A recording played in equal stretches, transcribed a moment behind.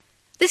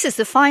This is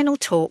the final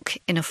talk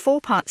in a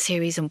 4-part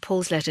series on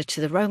Paul's letter to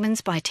the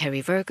Romans by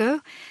Terry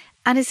Virgo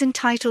and is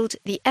entitled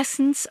The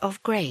Essence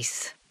of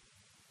Grace.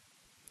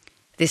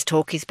 This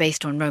talk is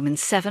based on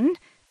Romans 7,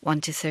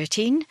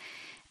 1-13,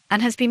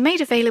 and has been made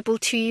available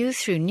to you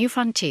through New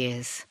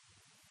Frontiers.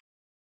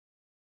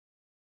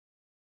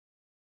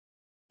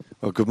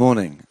 Well, good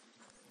morning.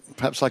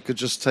 Perhaps I could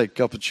just take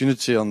the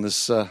opportunity on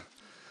this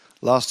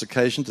last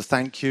occasion to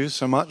thank you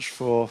so much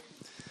for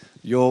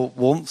your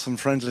warmth and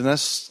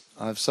friendliness.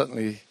 I've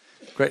certainly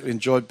greatly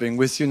enjoyed being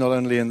with you, not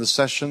only in the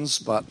sessions,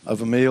 but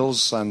over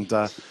meals and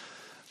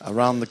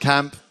around the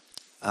camp.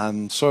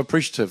 I'm so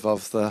appreciative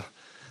of the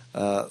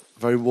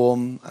very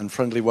warm and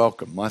friendly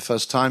welcome. My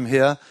first time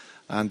here,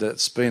 and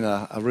it's been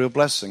a real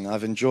blessing.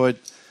 I've enjoyed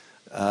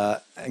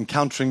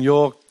encountering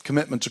your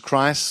commitment to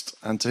Christ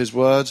and to His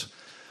Word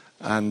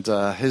and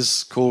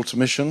His call to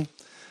mission,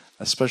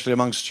 especially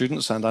among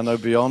students, and I know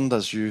beyond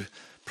as you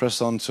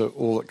press on to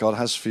all that God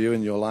has for you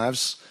in your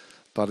lives.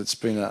 But it's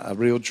been a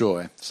real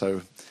joy.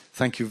 So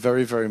thank you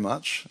very, very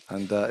much.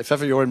 And if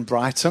ever you're in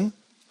Brighton,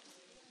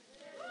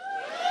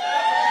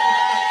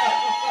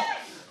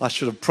 I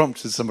should have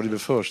prompted somebody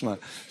before, shouldn't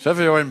I? If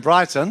ever you're in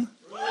Brighton,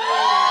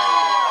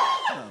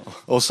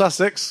 or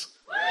Sussex,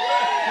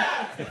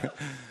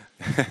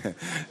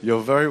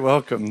 you're very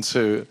welcome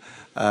to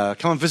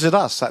come and visit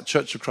us at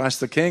Church of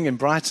Christ the King in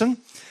Brighton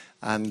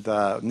and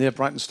near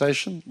Brighton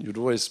Station. You'd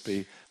always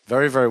be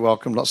very, very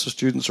welcome. Lots of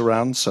students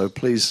around, so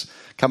please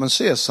come and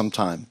see us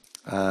sometime.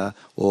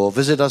 Or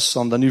visit us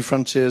on the New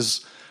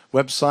Frontiers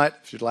website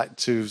if you'd like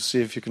to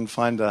see if you can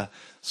find a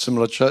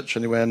similar church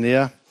anywhere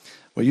near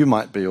where you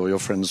might be or your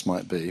friends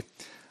might be.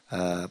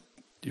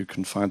 You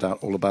can find out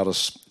all about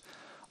us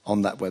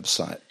on that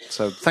website.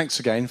 So thanks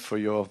again for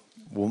your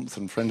warmth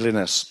and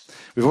friendliness.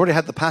 We've already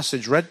had the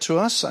passage read to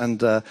us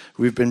and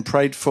we've been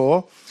prayed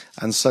for.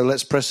 And so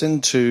let's press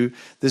into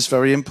this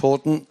very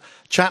important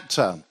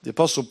chapter. The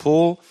Apostle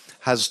Paul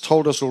has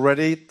told us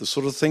already the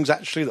sort of things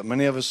actually that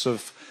many of us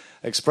have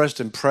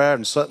expressed in prayer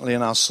and certainly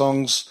in our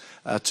songs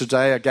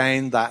today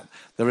again, that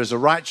there is a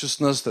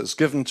righteousness that's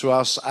given to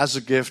us as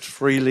a gift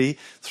freely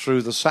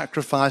through the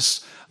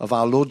sacrifice of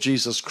our Lord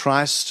Jesus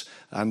Christ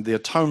and the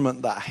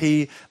atonement that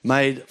He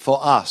made for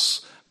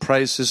us.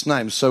 Praise His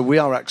name. So we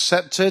are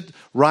accepted,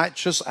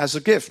 righteous as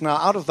a gift. Now,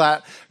 out of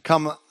that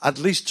come at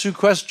least two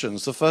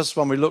questions. The first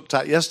one we looked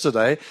at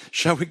yesterday,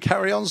 shall we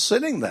carry on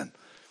sinning then?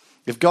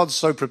 If God's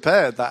so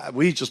prepared that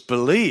we just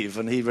believe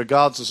and He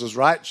regards us as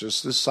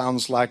righteous, this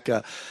sounds like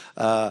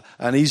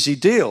an easy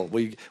deal.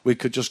 We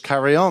could just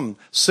carry on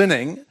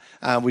sinning.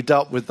 We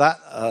dealt with that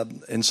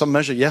in some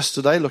measure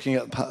yesterday, looking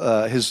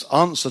at his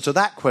answer to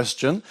that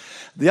question.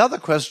 The other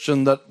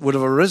question that would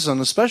have arisen,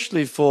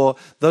 especially for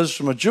those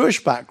from a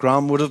Jewish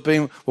background, would have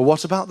been, well,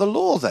 what about the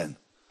law then?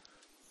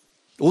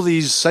 All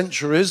these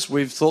centuries,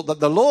 we've thought that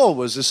the law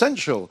was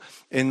essential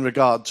in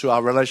regard to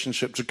our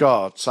relationship to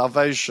God,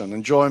 salvation,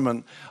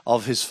 enjoyment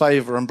of His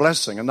favor and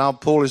blessing. And now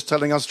Paul is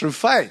telling us through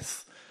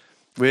faith,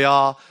 we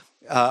are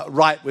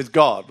right with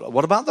God.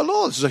 What about the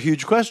law? This is a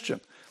huge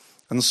question.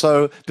 And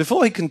so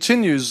before he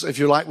continues, if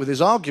you like, with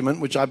his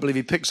argument, which I believe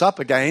he picks up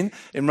again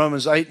in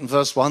Romans 8 and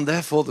verse 1,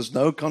 therefore there's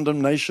no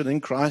condemnation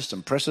in Christ,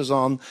 and presses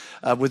on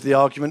with the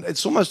argument.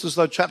 It's almost as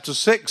though chapter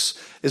 6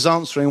 is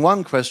answering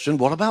one question,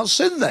 what about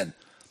sin then?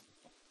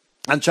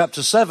 And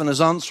chapter 7 is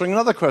answering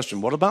another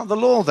question, what about the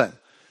law then?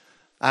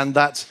 And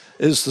that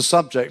is the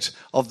subject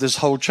of this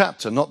whole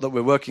chapter. Not that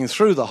we're working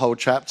through the whole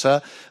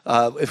chapter.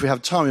 If we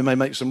have time, we may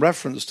make some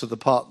reference to the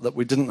part that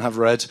we didn't have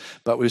read,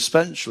 but we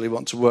especially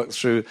want to work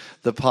through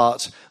the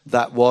part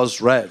that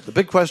was read. The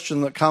big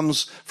question that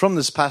comes from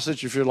this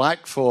passage, if you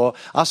like, for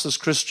us as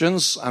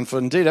Christians, and for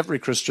indeed every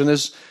Christian,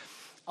 is,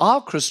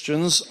 are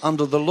Christians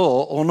under the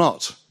law or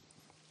not?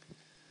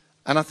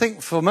 And I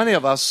think for many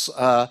of us,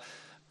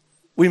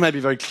 we may be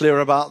very clear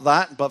about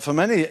that, but for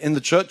many in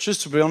the churches,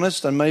 to be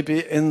honest, and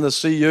maybe in the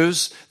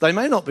CUs, they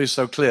may not be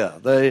so clear.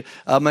 They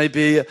may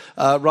be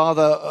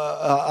rather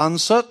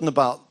uncertain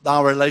about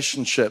our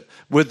relationship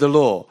with the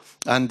law.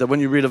 And when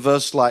you read a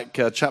verse like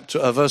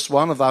verse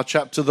 1 of our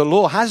chapter, the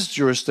law has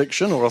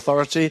jurisdiction or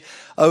authority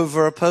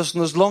over a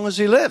person as long as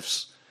he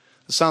lives.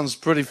 It sounds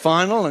pretty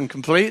final and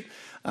complete,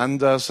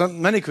 and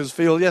many could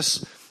feel,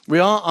 yes, we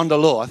are under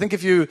law. I think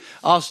if you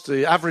ask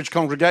the average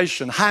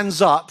congregation,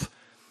 hands up,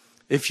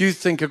 if you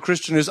think a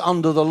Christian is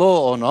under the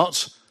law or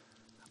not,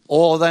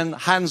 or then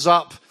hands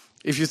up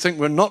if you think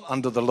we're not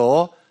under the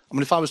law. I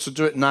mean, if I was to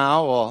do it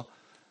now, or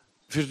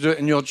if you do it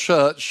in your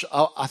church,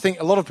 I think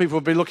a lot of people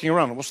would be looking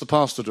around. What's the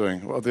pastor doing?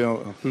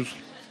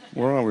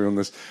 Where are we on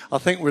this? I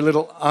think we're a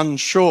little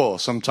unsure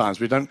sometimes.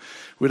 We don't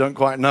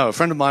quite know. A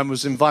friend of mine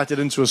was invited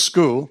into a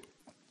school,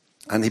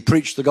 and he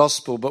preached the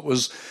gospel, but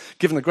was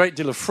given a great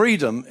deal of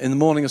freedom in the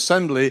morning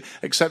assembly,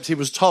 except he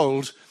was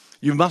told,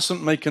 you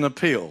mustn't make an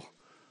appeal.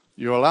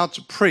 You're allowed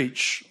to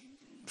preach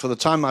for the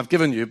time I've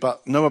given you,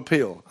 but no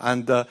appeal.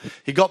 And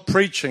he got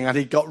preaching, and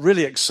he got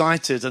really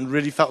excited and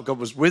really felt God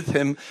was with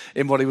him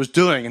in what he was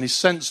doing. And he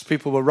sensed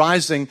people were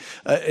rising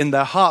in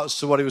their hearts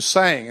to what he was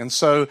saying. And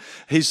so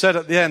he said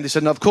at the end, he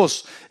said, "Now, of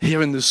course,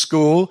 here in this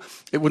school,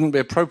 it wouldn't be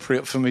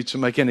appropriate for me to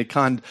make any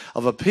kind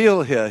of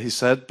appeal here," he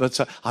said, "but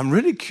I'm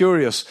really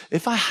curious,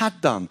 if I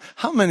had done,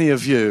 how many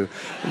of you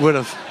would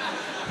have..."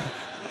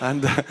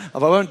 And I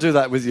won't do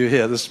that with you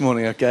here this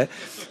morning, okay?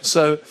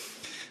 So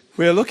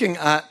we are looking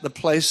at the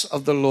place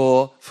of the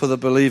law for the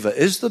believer.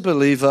 Is the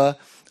believer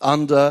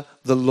under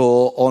the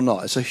law or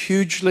not? It's a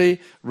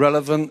hugely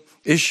relevant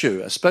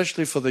issue,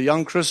 especially for the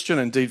young Christian,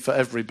 indeed for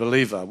every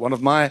believer. One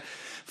of my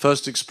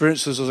first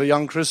experiences as a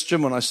young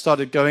Christian when I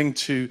started going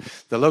to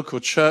the local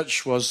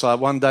church was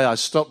one day I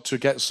stopped to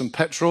get some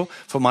petrol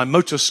for my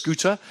motor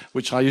scooter,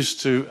 which I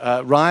used to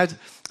ride.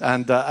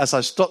 And as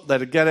I stopped there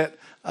to get it,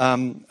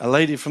 a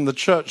lady from the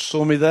church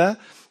saw me there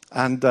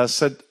and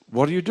said,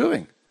 "What are you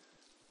doing?"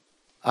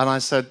 And I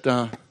said,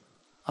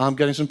 "I'm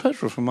getting some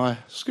petrol from my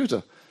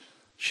scooter."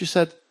 She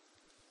said,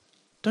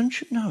 "Don't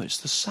you know it's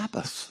the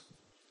Sabbath?"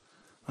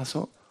 I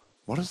thought,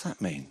 what does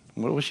that mean?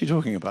 What was she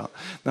talking about?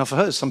 Now, for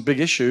her, it's some big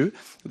issue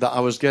that I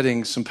was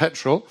getting some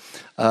petrol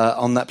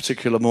on that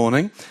particular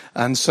morning.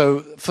 And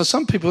so for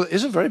some people, it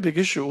is a very big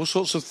issue, all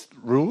sorts of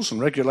rules and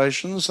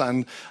regulations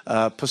and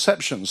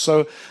perceptions.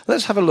 So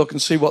let's have a look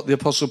and see what the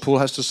Apostle Paul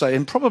has to say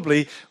in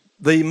probably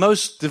the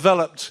most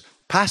developed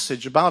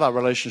passage about our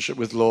relationship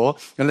with law,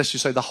 unless you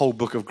say the whole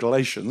book of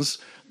Galatians.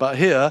 But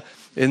here,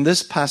 in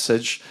this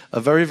passage, a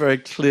very, very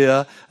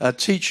clear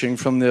teaching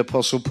from the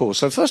Apostle Paul.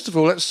 So first of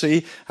all, let's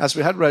see, as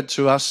we had read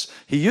to us,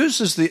 he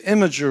uses the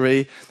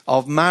imagery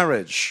of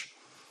marriage.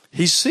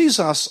 He sees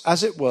us,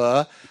 as it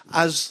were,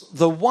 as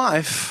the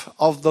wife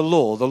of the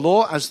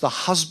law as the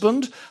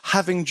husband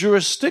having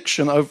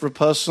jurisdiction over a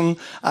person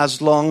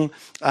as long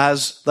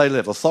as they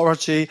live,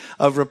 authority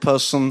over a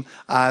person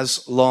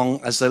as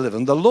long as they live.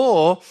 And the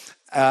law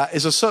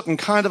is a certain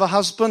kind of a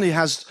husband.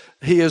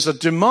 He is a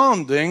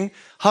demanding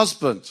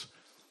husband.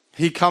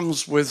 He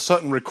comes with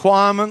certain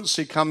requirements.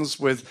 He comes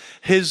with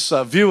his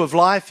view of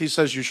life. He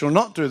says, "You shall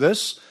not do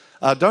this.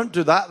 Don't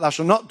do that. Thou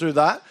shalt not do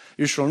that.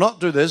 You shall not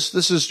do this."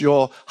 This is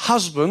your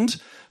husband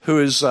who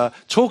is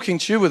talking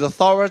to you with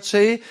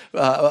authority,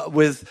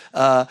 with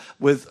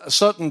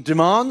certain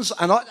demands.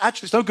 And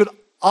actually, it's no good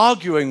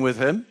arguing with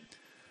him.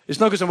 It's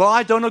no good saying, "Well,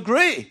 I don't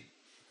agree,"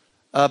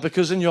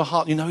 because in your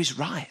heart, you know he's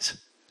right.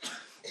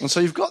 And so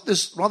you've got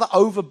this rather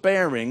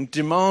overbearing,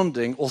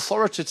 demanding,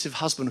 authoritative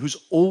husband who's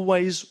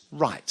always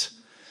right.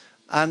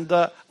 And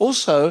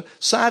also,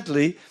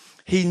 sadly,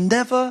 he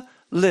never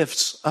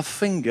lifts a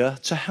finger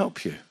to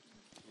help you.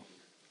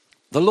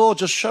 The law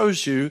just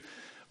shows you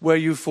where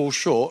you fall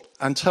short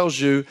and tells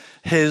you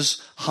his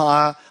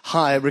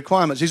higher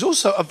requirements. He's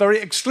also a very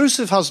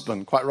exclusive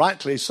husband, quite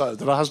rightly so,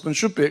 that a husband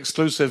should be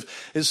exclusive.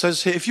 It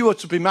says here, if you were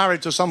to be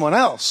married to someone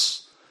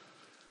else,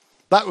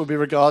 that would be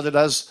regarded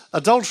as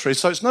adultery.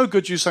 So it's no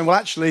good you saying, "Well,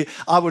 actually,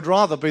 I would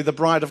rather be the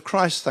bride of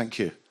Christ, thank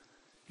you."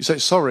 You say,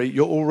 "Sorry,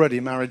 you're already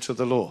married to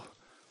the law.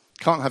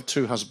 Can't have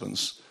two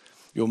husbands.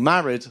 You're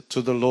married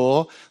to the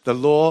law. The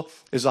law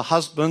is a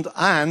husband,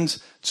 and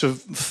to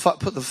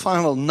put the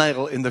final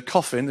nail in the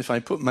coffin, if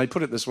I may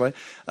put it this way,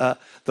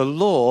 the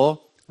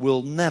law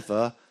will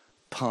never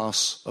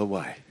pass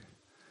away."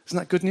 Isn't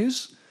that good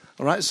news?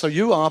 All right, so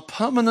you are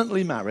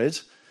permanently married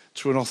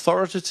to an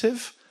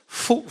authoritative,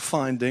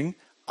 fault-finding,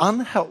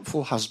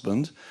 unhelpful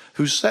husband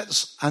who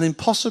sets an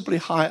impossibly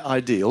high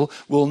ideal,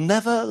 will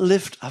never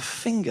lift a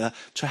finger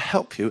to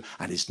help you,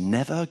 and is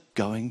never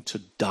going to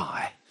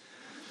die.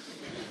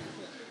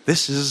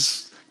 This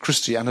is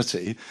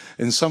Christianity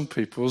in some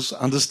people's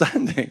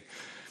understanding,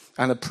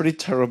 and a pretty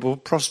terrible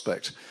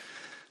prospect.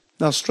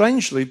 Now,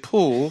 strangely,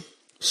 Paul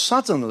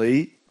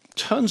suddenly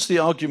turns the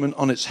argument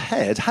on its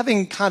head,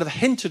 having kind of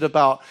hinted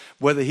about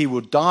whether he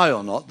would die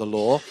or not, the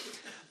law,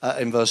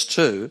 in verse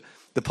 2.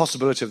 The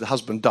possibility of the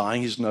husband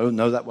dying is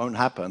no, that won't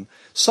happen.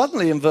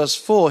 Suddenly in verse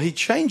 4, he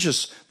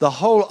changes the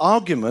whole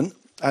argument,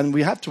 and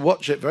we have to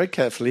watch it very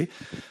carefully.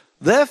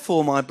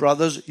 "Therefore, my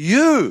brothers,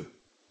 you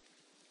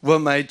were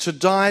made to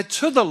die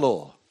to the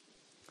law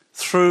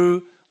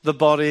through the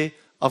body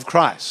of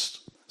Christ."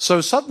 So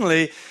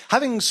suddenly,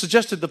 having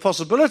suggested the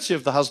possibility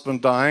of the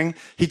husband dying,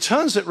 he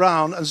turns it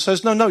round and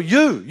says, no,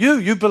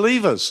 you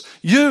believers,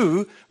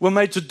 you were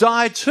made to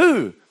die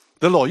to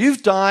the law.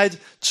 You've died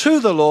to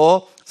the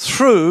law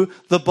through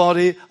the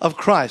body of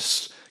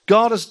Christ.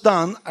 God has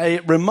done a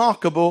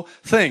remarkable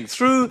thing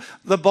through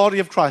the body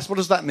of Christ. What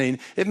does that mean?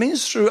 It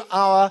means through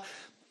our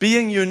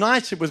being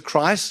united with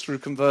Christ through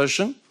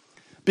conversion,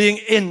 being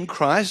in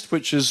Christ,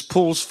 which is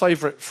Paul's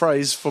favorite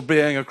phrase for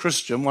being a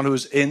Christian, one who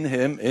is in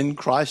him, in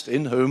Christ,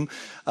 in whom.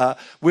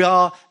 We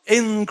are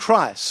in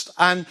Christ.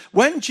 And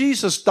when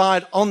Jesus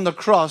died on the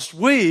cross,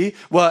 we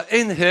were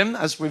in him,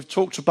 as we've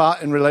talked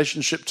about in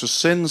relationship to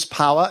sin's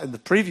power in the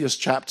previous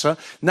chapter.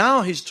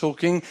 Now he's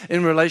talking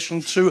in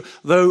relation to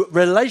the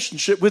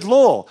relationship with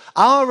law.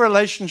 Our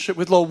relationship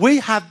with law. We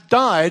have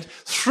died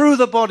through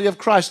the body of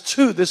Christ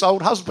to this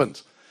old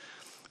husband.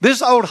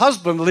 This old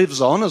husband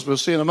lives on, as we'll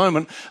see in a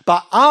moment,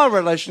 but our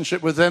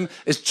relationship with him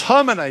is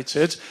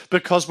terminated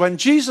because when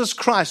Jesus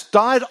Christ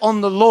died on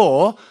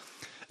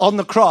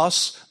the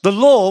cross, the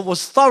law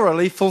was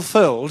thoroughly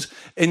fulfilled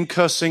in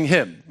cursing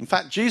him. In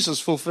fact, Jesus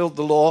fulfilled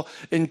the law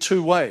in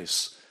two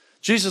ways.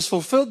 Jesus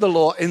fulfilled the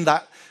law in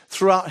that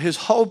throughout his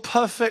whole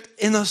perfect,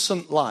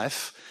 innocent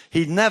life,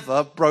 he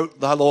never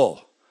broke the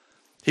law.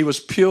 He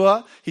was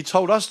pure. He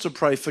told us to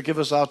pray, forgive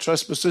us our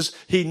trespasses.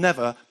 He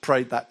never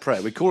prayed that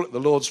prayer. We call it the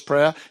Lord's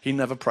Prayer. He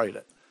never prayed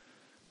it.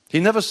 He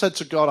never said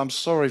to God, I'm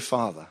sorry,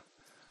 Father.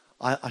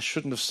 I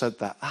shouldn't have said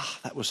that.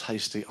 That was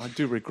hasty. I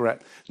do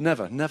regret.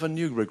 Never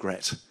knew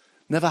regret.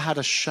 Never had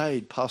a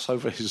shade pass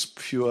over his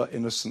pure,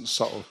 innocent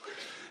soul.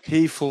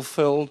 He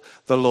fulfilled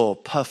the law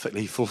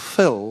perfectly. He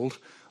fulfilled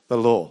the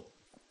law.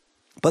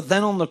 But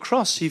then on the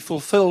cross, he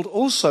fulfilled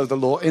also the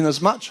law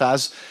inasmuch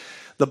as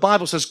the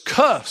Bible says,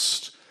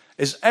 cursed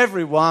is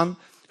everyone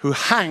who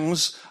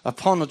hangs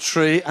upon a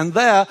tree. And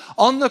there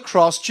on the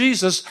cross,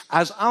 Jesus,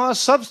 as our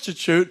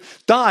substitute,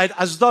 died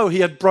as though he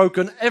had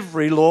broken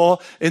every law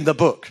in the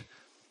book.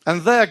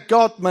 And there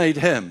God made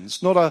him.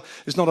 It's not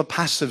a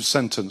passive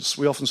sentence.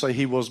 We often say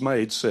he was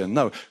made sin.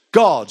 No,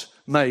 God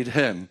made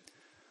him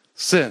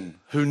sin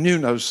who knew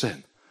no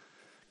sin.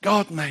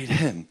 God made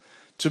him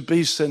to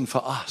be sin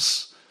for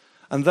us.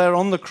 And there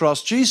on the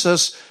cross,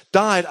 Jesus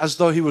died as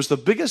though he was the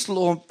biggest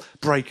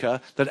lawbreaker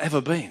that ever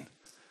been.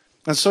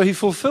 And so he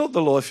fulfilled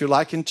the law, if you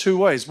like, in two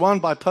ways. One,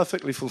 by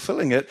perfectly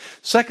fulfilling it.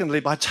 Secondly,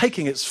 by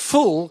taking its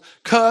full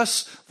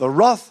curse, the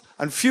wrath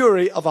and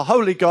fury of a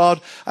holy God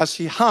as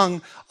he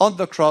hung on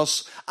the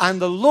cross.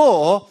 And the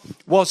law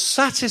was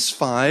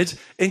satisfied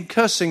in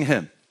cursing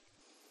him.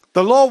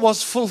 The law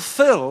was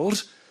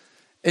fulfilled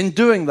in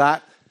doing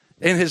that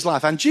in his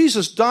life. And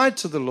Jesus died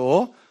to the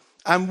law,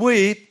 and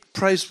we,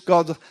 praise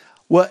God,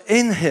 were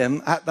in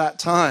him at that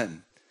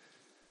time.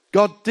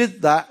 God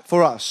did that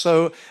for us.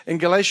 So in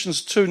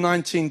Galatians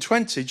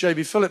 2:19-20,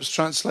 J.B. Phillips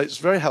translates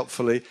very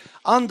helpfully,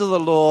 under the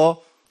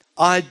law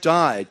I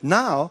died.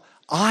 Now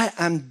I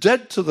am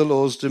dead to the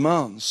law's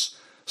demands,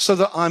 so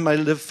that I may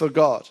live for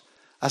God.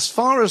 As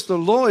far as the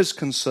law is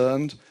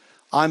concerned,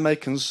 I may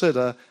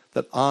consider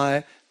that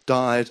I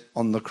died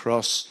on the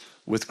cross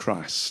with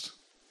Christ.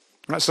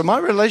 Right, so my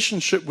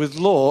relationship with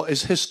law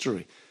is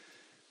history.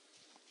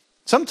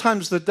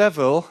 Sometimes the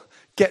devil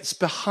gets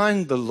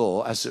behind the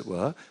law, as it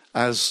were,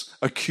 as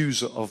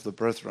accuser of the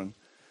brethren,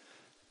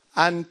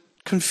 and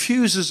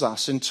confuses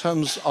us in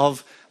terms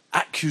of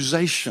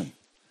accusation,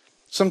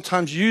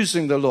 sometimes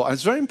using the law. And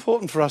it's very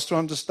important for us to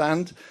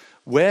understand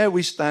where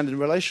we stand in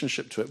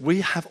relationship to it.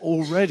 We have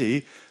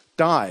already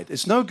died.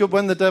 It's no good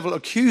when the devil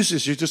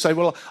accuses you to say,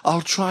 well,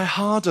 I'll try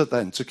harder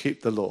then to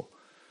keep the law.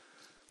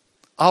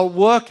 I'll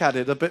work at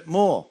it a bit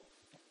more.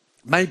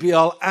 Maybe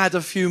I'll add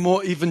a few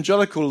more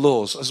evangelical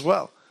laws as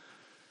well.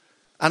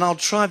 And I'll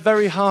try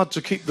very hard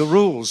to keep the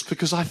rules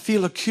because I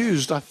feel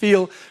accused, I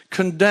feel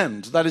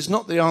condemned. That is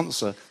not the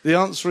answer. The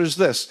answer is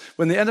this.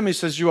 When the enemy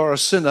says you are a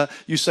sinner,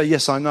 you say,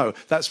 yes, I know.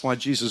 That's why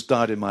Jesus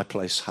died in my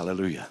place.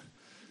 Hallelujah.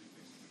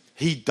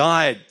 He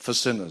died for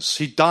sinners.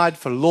 He died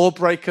for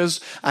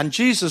lawbreakers. And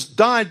Jesus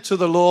died to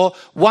the law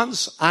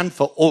once and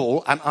for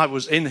all. And I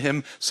was in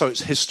him, so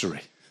it's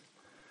history.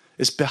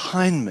 It's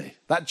behind me.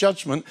 That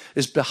judgment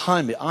is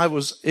behind me. I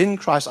was in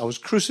Christ. I was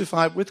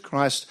crucified with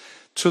Christ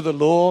to the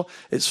law.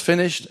 It's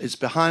finished. It's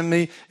behind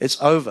me.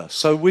 It's over.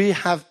 So we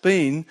have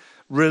been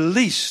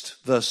released,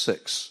 verse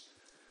 6.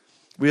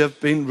 We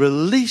have been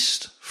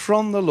released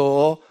from the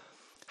law,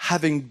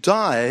 having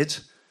died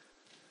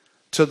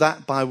to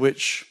that by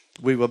which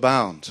we were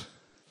bound.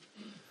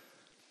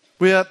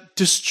 We are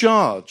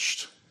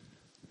discharged.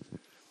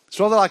 It's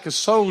rather like a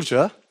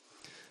soldier,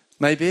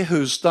 maybe,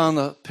 who's done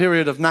a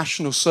period of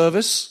national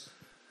service.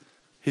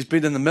 He's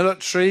been in the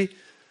military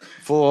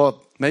for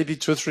maybe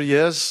 2 or 3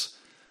 years.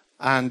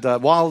 And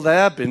while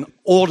there, been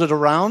ordered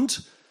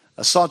around,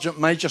 a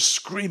sergeant major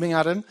screaming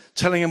at him,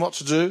 telling him what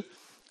to do,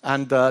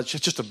 and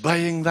just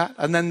obeying that.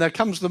 And then there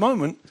comes the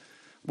moment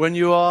when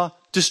you are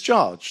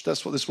discharged.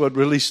 That's what this word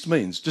released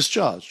means,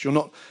 discharged. You're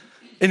not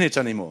in it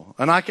anymore.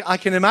 And I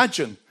can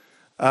imagine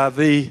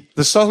the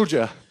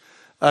soldier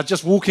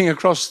just walking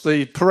across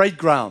the parade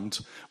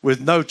ground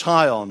with no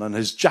tie on and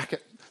his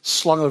jacket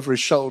slung over his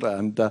shoulder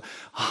and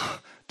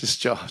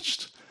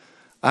discharged.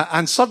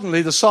 And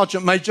suddenly the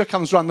sergeant major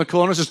comes round the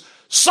corner and says,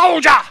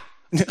 soldier!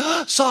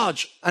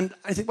 Sarge! And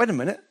I think, wait a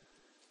minute,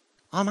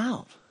 I'm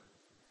out.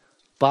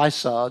 Bye,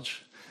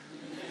 Sarge.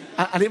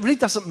 And it really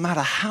doesn't matter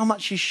how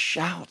much he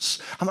shouts,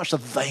 how much the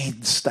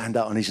veins stand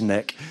out on his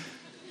neck.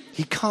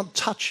 He can't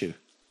touch you.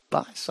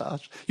 Bye,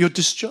 Sarge. You're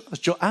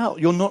discharged. You're out.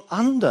 You're not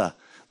under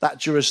that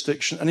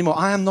jurisdiction anymore.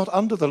 I am not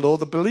under the law.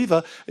 The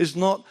believer is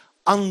not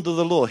under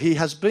the law. He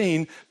has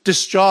been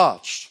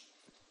discharged.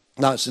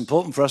 Now, it's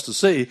important for us to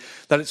see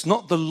that it's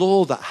not the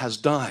law that has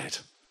died.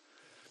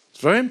 It's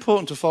very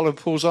important to follow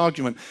Paul's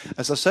argument.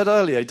 As I said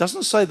earlier, he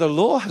doesn't say the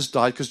law has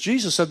died because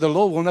Jesus said the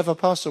law will never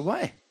pass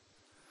away.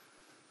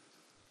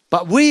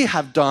 But we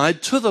have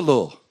died to the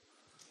law.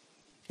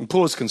 And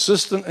Paul is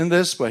consistent in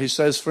this, where he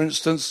says, for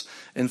instance,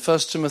 in 1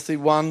 Timothy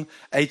 1,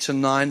 8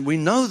 and 9, we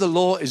know the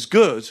law is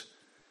good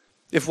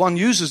if one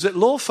uses it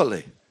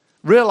lawfully,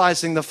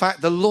 realizing the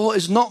fact the law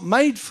is not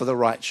made for the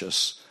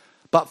righteous,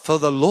 but for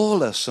the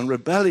lawless and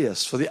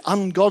rebellious, for the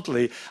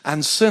ungodly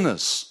and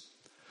sinners.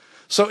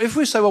 So if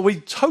we say, well,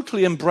 we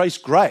totally embrace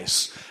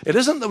grace, it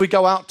isn't that we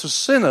go out to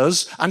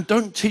sinners and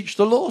don't teach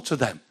the law to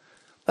them.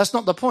 That's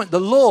not the point. The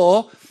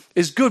law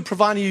is good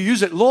providing you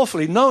use it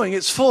lawfully, knowing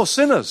it's for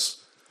sinners.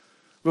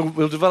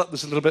 We'll develop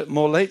this a little bit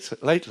more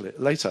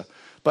later.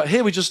 But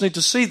here we just need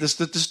to see this.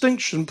 The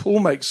distinction Paul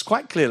makes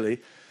quite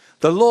clearly.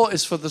 The law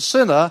is for the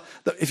sinner,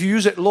 that if you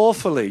use it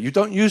lawfully, you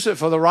don't use it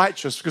for the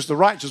righteous, because the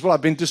righteous, well,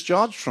 I've been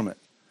discharged from it.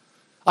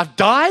 I've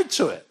died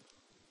to it.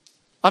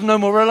 I've no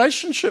more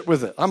relationship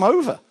with it. I'm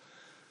over.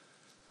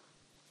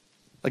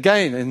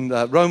 Again, in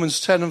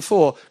Romans 10 and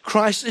 4,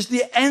 Christ is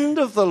the end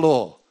of the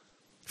law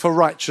for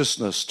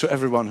righteousness to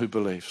everyone who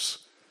believes.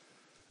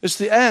 It's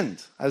the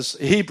end. As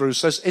Hebrews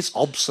says, it's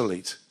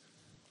obsolete.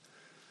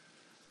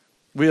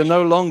 We are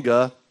no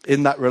longer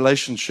in that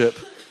relationship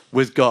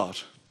with God.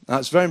 Now,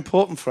 it's very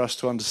important for us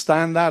to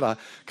understand that. I'll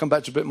come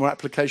back to a bit more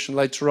application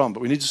later on,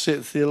 but we need to see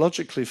it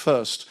theologically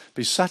first.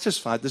 Be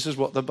satisfied this is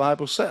what the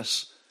Bible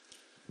says.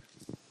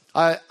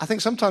 I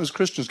think sometimes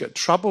Christians get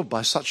troubled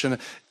by such a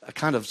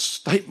kind of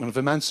statement of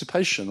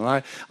emancipation.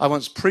 And I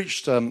once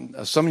preached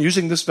someone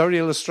using this very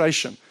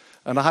illustration,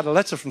 and I had a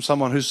letter from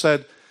someone who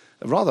said,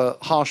 a rather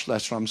harsh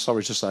letter, I'm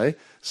sorry to say,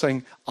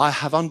 saying, I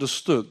have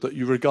understood that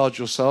you regard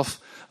yourself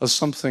as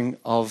something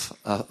of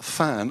a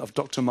fan of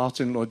Dr.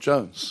 Martin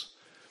Lloyd-Jones.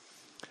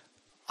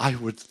 I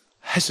would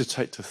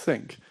hesitate to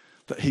think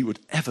that he would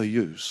ever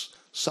use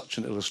such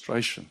an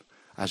illustration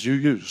as you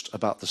used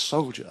about the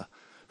soldier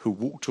who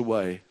walked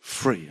away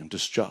free and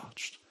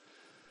discharged.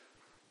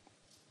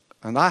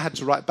 And I had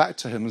to write back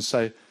to him and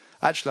say,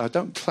 actually, I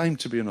don't claim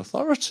to be an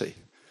authority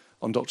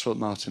on Dr.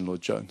 Martin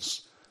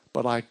Lloyd-Jones,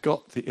 but I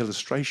got the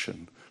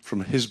illustration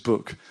from his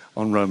book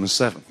on Romans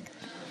 7.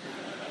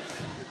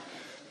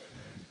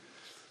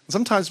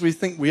 Sometimes we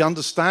think we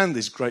understand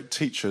these great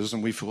teachers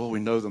and we feel, oh, we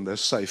know them, they're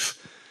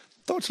safe.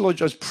 Dr.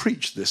 Lloyd-Jones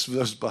preached this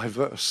verse by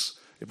verse,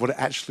 what it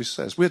actually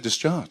says. We're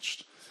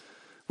discharged.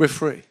 We're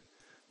free.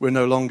 We're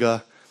no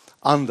longer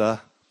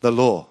under the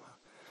law.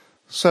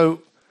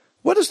 So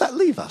where does that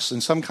leave us?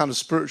 In some kind of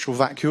spiritual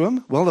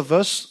vacuum? Well, the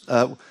verse...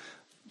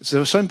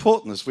 it's so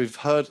important, as we've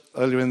heard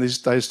earlier in these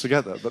days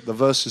together, that the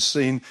verse is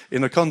seen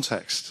in a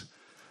context.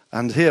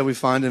 And here we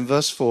find in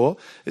verse 4,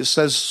 it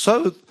says,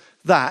 so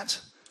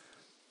that,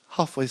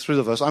 halfway through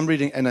the verse, I'm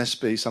reading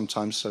NSB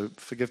sometimes, so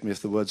forgive me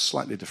if the word's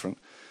slightly different.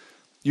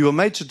 You were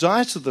made to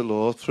die to the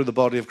law through the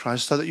body of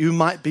Christ so that you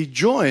might be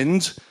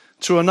joined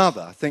to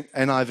another. I think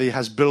NIV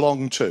has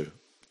belong to.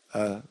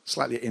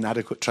 Slightly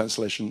inadequate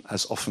translation,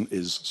 as often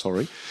is,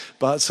 sorry.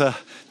 But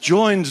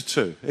joined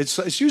to.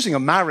 It's using a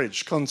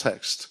marriage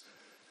context.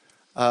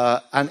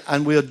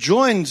 And we are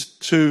joined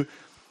to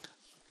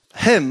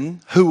him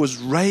who was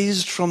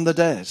raised from the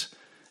dead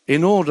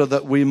in order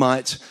that we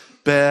might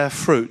bear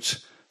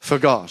fruit for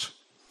God.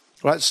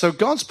 Right? So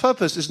God's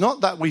purpose is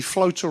not that we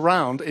float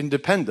around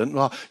independent,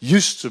 well,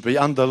 used to be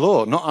under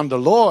law, not under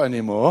law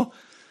anymore.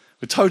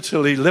 We're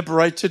totally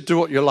liberated, do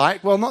what you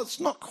like. Well,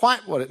 that's not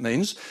quite what it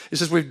means. It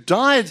says we've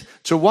died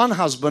to one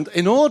husband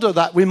in order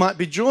that we might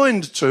be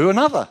joined to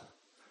another.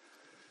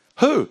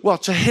 Who? Well,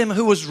 to him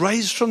who was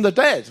raised from the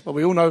dead. Well,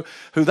 we all know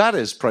who that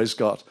is, praise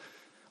God.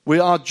 We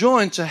are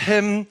joined to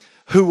him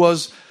who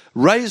was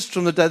raised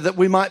from the dead that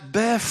we might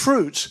bear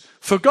fruit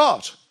for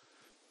God.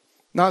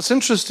 Now, it's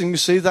interesting, you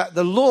see, that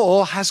the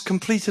law has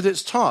completed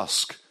its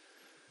task.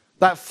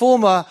 That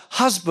former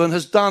husband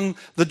has done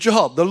the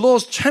job. The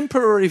law's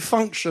temporary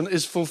function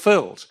is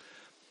fulfilled.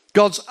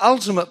 God's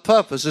ultimate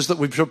purpose is that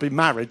we should be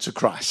married to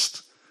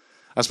Christ.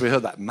 As we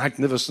heard that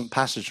magnificent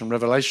passage from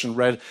Revelation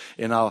read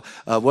in our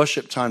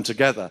worship time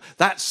together.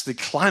 That's the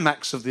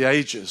climax of the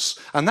ages.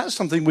 And that's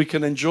something we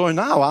can enjoy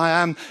now. I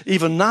am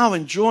even now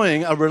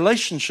enjoying a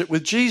relationship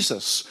with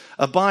Jesus,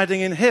 abiding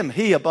in him,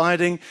 he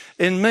abiding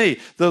in me.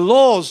 The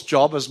law's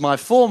job as my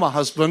former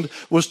husband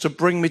was to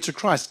bring me to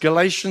Christ.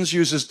 Galatians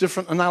uses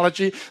different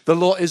analogy. The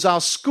law is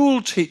our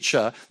school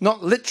teacher,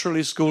 not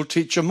literally school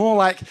teacher, more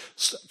like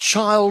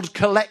child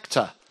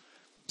collector.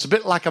 It's a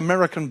bit like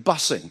American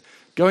busing.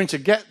 Going to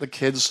get the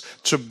kids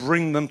to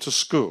bring them to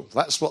school.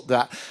 That's what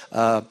that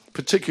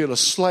particular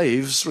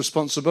slave's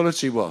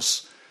responsibility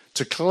was,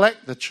 to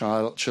collect the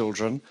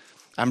children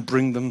and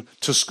bring them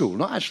to school.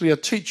 Not actually a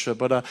teacher,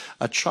 but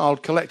a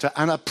child collector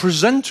and a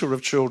presenter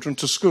of children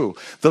to school.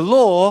 The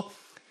law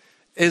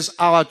is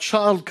our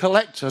child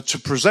collector to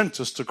present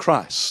us to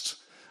Christ.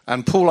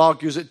 And Paul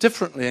argues it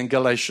differently in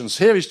Galatians.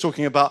 Here he's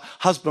talking about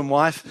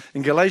husband-wife.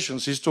 In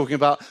Galatians he's talking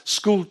about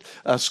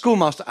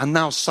schoolmaster and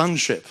now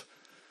sonship.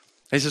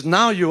 He says,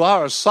 now you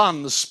are a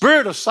son. The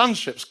spirit of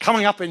sonship's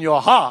coming up in your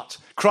heart,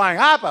 crying,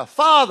 Abba,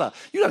 Father.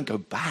 You don't go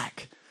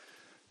back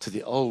to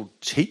the old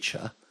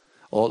teacher,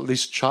 or at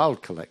least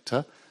child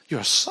collector. You're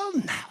a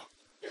son now.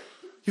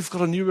 You've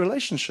got a new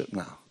relationship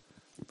now.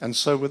 And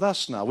so with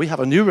us now, we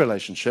have a new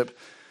relationship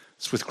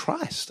It's with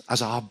Christ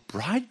as our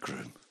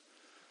bridegroom.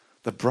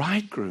 The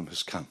bridegroom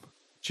has come.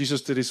 Jesus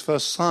did his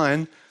first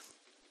sign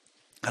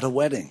at a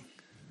wedding.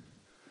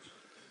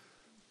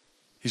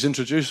 He's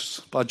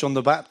introduced by John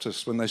the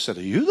Baptist when they said,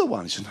 "Are you the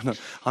one?" He said, "No,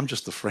 I'm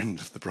just the friend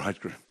of the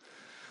bridegroom.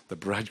 The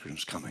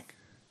bridegroom's coming."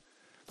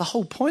 The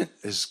whole point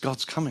is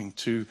God's coming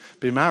to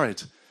be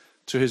married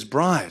to his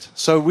bride.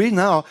 So we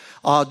now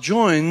are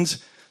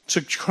joined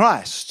to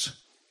Christ.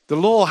 The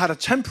law had a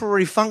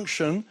temporary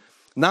function,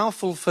 now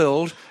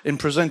fulfilled in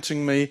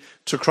presenting me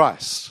to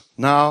Christ.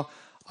 Now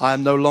I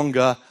am no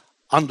longer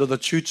under the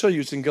tutor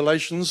using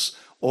Galatians,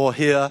 or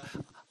here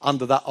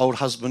under that old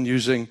husband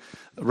using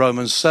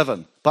Romans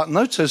 7. But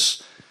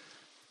notice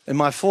in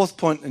my fourth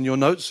point in your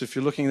notes, if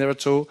you're looking there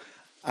at all,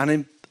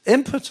 an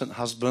impotent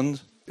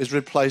husband is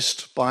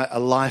replaced by a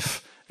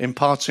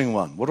life-imparting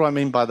one. What do I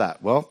mean by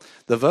that? Well,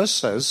 the verse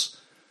says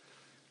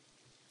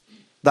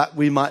that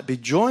we might be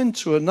joined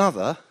to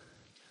another,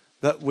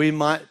 that we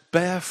might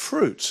bear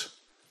fruit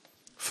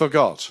for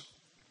God.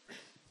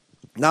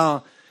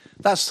 Now,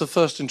 that's the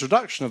first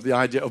introduction of the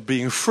idea of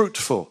being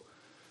fruitful.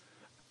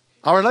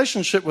 Our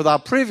relationship with our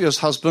previous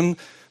husband,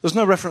 there's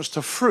no reference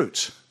to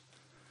fruit.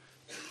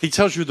 He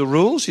tells you the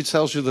rules, he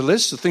tells you the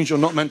list, the things you're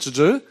not meant to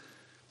do,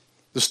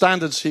 the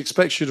standards he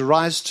expects you to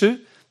rise to,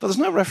 but there's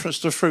no reference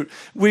to fruit.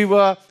 We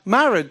were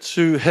married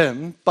to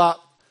him, but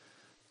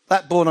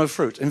that bore no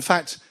fruit. In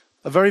fact,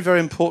 a very,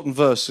 very important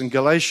verse in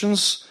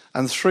Galatians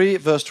 3,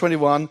 verse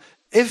 21,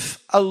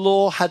 if a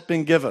law had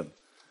been given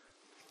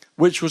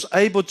which was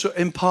able to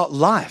impart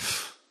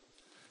life,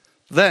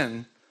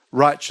 then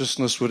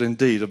righteousness would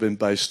indeed have been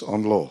based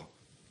on law.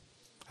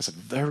 That's a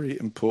very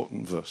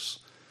important verse.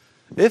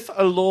 If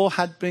a law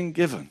had been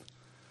given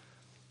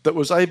that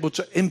was able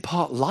to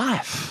impart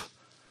life,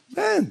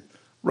 then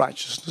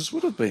righteousness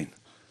would have been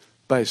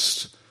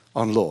based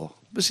on law.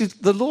 But see,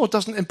 the law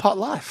doesn't impart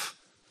life.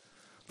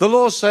 The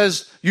law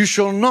says, you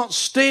shall not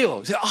steal.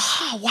 You say,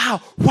 wow,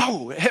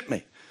 whoa, it hit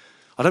me.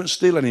 I don't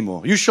steal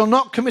anymore. You shall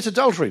not commit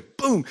adultery.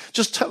 Boom,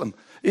 just tell them.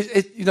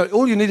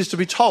 All you need is to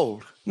be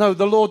told. No,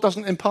 the law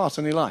doesn't impart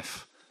any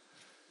life.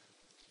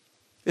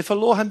 If a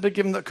law hadn't been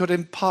given that could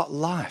impart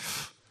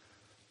life,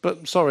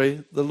 but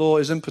sorry, the law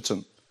is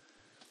impotent.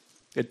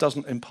 It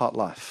doesn't impart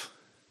life.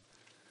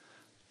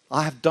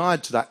 I have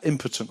died to that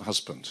impotent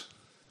husband.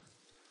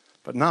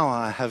 But now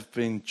I have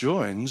been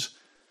joined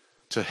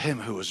to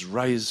him who was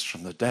raised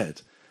from the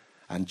dead.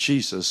 And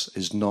Jesus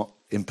is not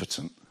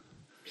impotent.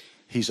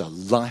 He's a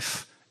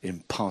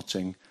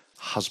life-imparting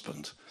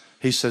husband.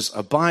 He says,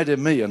 abide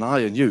in me and I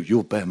in you,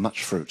 you'll bear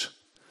much fruit.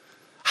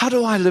 How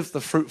do I live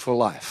the fruitful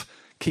life?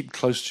 Keep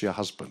close to your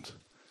husband.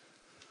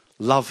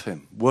 Love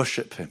him,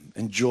 worship him,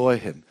 enjoy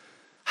him,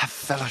 have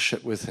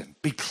fellowship with him,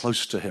 be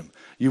close to him.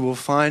 You will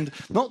find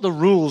not the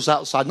rules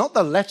outside, not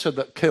the letter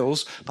that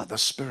kills, but the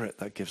spirit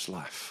that gives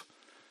life.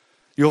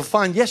 You'll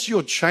find, yes,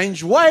 you'll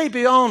change way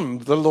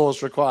beyond the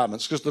law's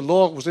requirements because the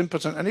law was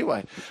impotent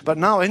anyway. But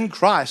now in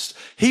Christ,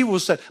 he will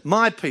say,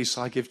 my peace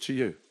I give to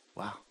you.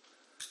 Wow.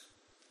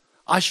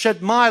 I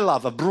shed my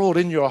love abroad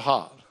in your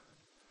heart.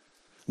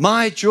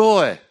 My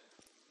joy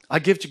I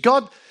give to you.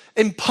 God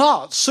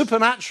imparts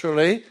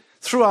supernaturally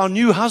through our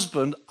new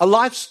husband a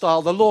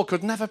lifestyle the law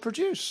could never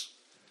produce.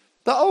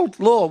 The old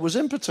law was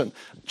impotent.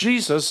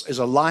 Jesus is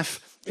a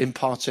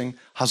life-imparting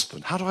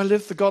husband. How do I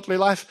live the godly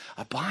life?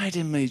 Abide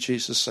in me,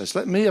 Jesus says.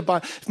 Let me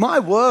abide. If my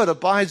word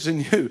abides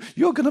in you,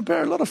 you're going to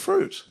bear a lot of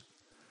fruit.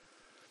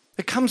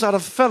 It comes out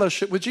of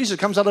fellowship with Jesus. It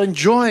comes out of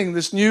enjoying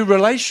this new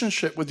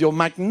relationship with your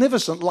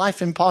magnificent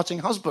life-imparting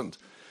husband.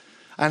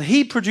 And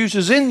he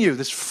produces in you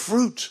this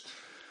fruit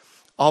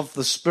of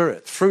the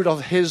Spirit, fruit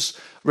of his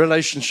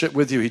relationship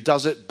with you. He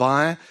does it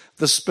by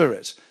the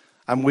Spirit.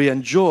 And we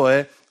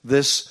enjoy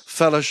this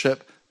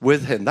fellowship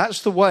with him.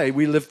 That's the way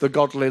we live the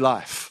godly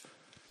life.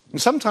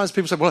 And sometimes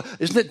people say, well,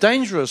 isn't it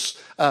dangerous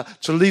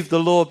to leave the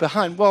law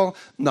behind? Well,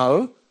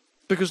 no,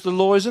 because the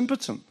law is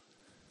impotent.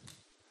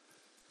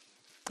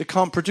 It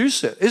can't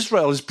produce it.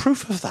 Israel is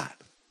proof of that.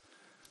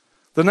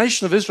 The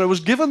nation of Israel was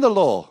given the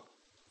law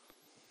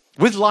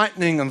with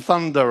lightning and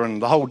thunder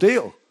and the whole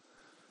deal.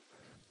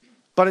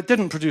 But it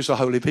didn't produce a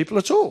holy people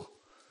at all.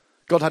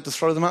 God had to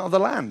throw them out of the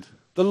land.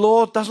 The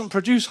law doesn't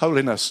produce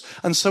holiness.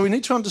 And so we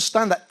need to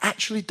understand that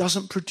actually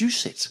doesn't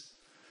produce it.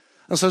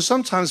 And so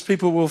sometimes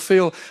people will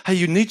feel, hey,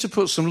 you need to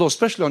put some law,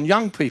 especially on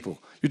young people.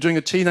 You're doing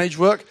a teenage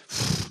work,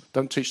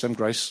 don't teach them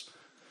grace.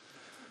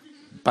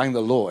 Bang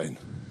the law in.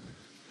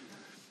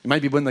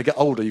 Maybe when they get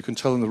older, you can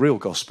tell them the real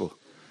gospel.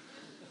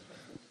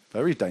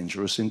 Very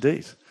dangerous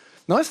indeed.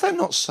 Now, if they're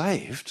not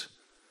saved,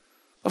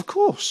 of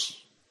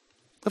course,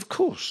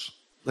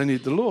 they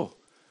need the law.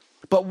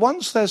 But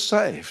once they're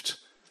saved,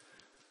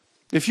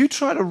 if you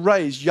try to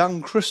raise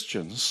young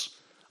Christians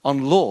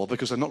on law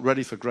because they're not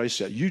ready for grace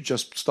yet, you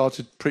just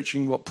started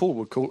preaching what Paul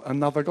would call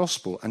another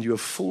gospel, and you have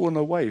fallen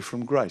away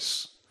from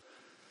grace.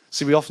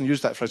 See, we often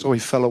use that phrase, he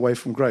fell away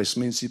from grace,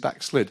 means he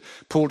backslid.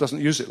 Paul doesn't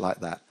use it like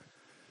that.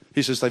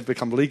 He says they've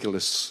become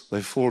legalists.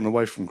 They've fallen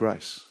away from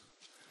grace.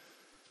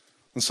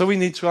 And so we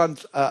need to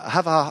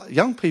have our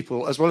young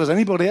people, as well as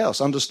anybody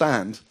else,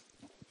 understand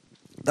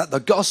that the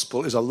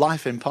gospel is a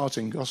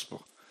life-imparting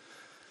gospel.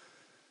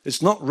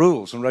 It's not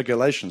rules and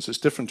regulations. It's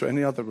different to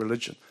any other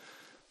religion.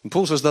 And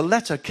Paul says the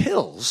letter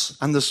kills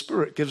and the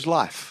spirit gives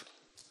life.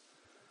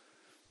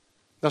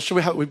 Now,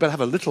 we better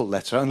have a little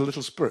letter and a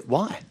little spirit.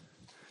 Why? Do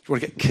you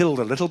want to get killed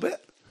a little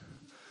bit?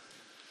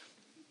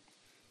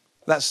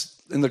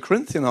 That's in the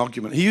Corinthian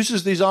argument. He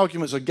uses these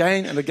arguments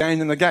again and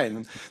again and again.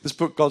 And this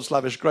book, God's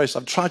Lavish Grace,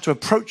 I've tried to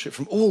approach it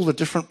from all the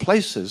different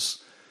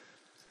places.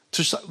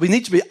 We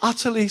need to be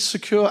utterly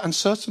secure and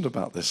certain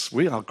about this.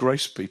 We are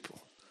grace people.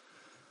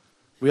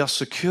 We are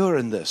secure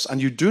in this.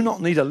 And you do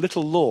not need a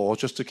little law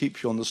just to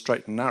keep you on the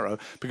straight and narrow,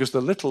 because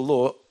the little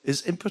law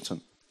is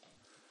impotent.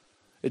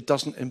 It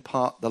doesn't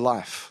impart the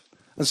life.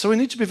 And so we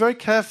need to be very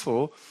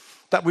careful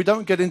that we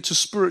don't get into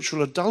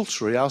spiritual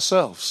adultery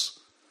ourselves.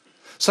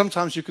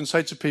 Sometimes you can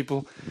say to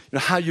people,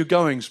 how are you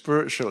going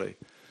spiritually?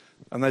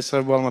 And they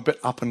say, well, I'm a bit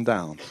up and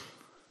down.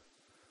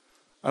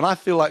 And I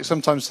feel like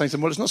sometimes saying to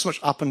them, well, it's not so much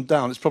up and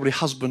down, it's probably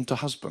husband to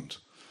husband.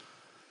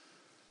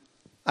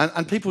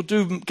 And people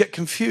do get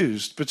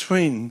confused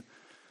between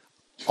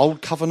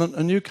old covenant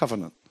and new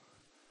covenant.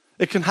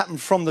 It can happen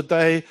from the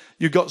day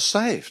you got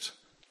saved.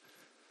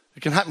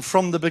 It can happen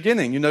from the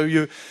beginning.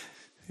 You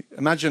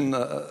imagine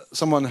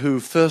someone who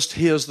first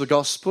hears the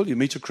gospel, you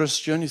meet a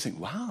Christian, you think,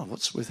 wow,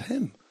 what's with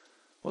him?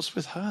 What's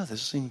with her? They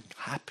seem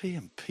happy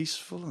and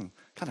peaceful and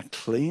kind of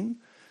clean.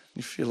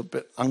 You feel a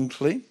bit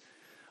unclean.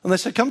 And they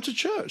say, come to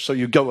church. So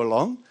you go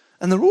along,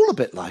 and they're all a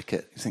bit like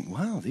it. You think,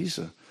 wow, these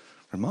are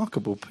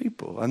remarkable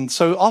people. And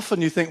so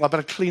often you think, well, I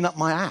better clean up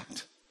my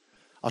act.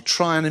 I'll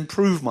try and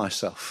improve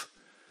myself.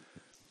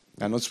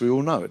 And as we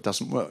all know, it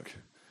doesn't work.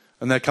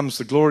 And there comes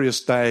the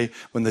glorious day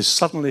when they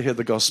suddenly hear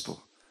the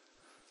gospel.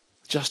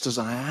 Just as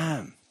I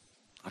am,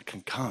 I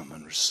can come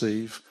and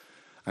receive.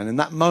 And in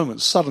that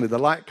moment, suddenly the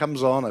light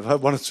comes on. I've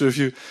heard one or two of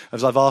you,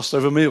 as I've asked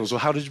over meals, well,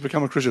 how did you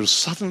become a Christian?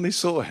 Suddenly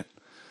saw it.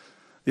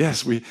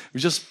 Yes, we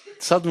just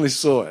suddenly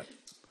saw it.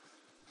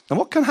 And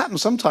what can happen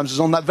sometimes is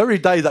on that very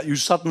day that you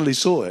suddenly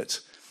saw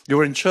it,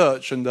 you're in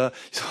church and you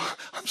say,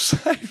 I'm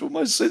saved, all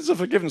my sins are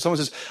forgiven. Someone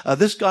says,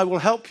 this guy will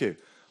help you.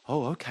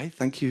 Oh, okay,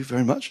 thank you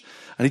very much.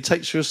 And he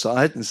takes you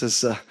aside and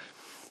says,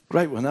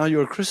 great, well, now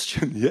you're a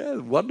Christian. Yeah,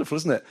 wonderful,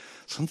 isn't it?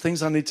 Some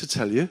things I need to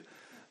tell you.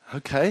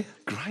 Okay,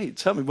 great.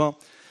 Tell me, well,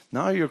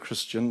 now you're a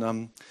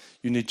Christian,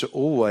 you need to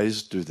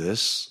always do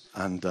this,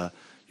 and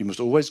you must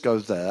always go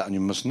there, and you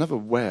must never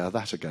wear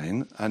that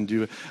again. And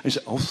you say,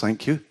 oh,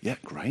 thank you. Yeah,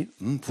 great.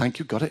 Thank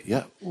you. Got it.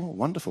 Yeah. Oh,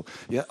 wonderful.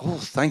 Yeah. Oh,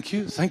 thank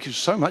you. Thank you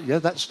so much. Yeah,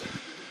 that's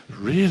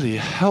really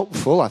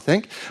helpful, I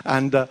think.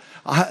 And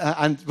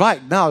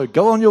right, now,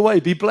 go on your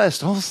way. Be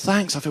blessed. Oh,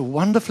 thanks. I feel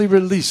wonderfully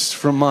released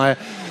from my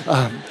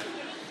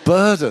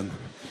burden.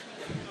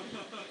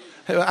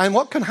 And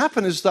what can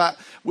happen is that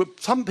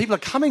some people are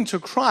coming to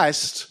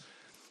Christ,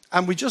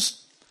 and we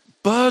just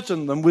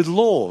burden them with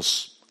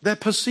laws. They're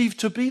perceived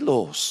to be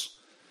laws.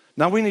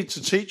 Now we need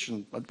to teach,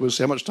 and we'll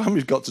see how much time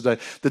we've got today,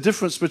 the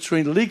difference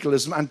between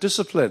legalism and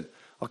discipline.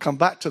 I'll come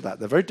back to that.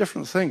 They're very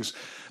different things.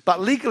 But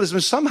legalism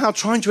is somehow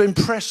trying to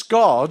impress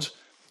God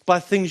by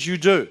things you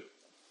do.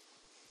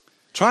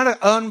 Trying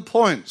to earn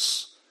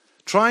points.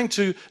 Trying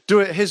to do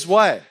it his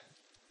way,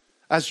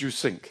 as you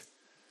think.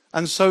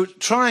 And so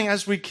trying,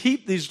 as we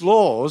keep these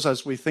laws,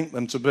 as we think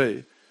them to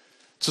be,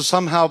 to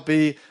somehow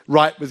be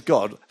right with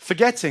God,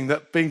 forgetting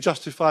that being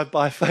justified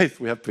by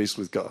faith, we have peace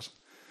with God.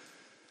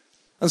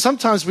 And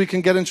sometimes we can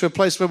get into a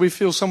place where we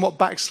feel somewhat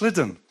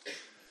backslidden.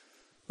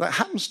 That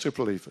happens to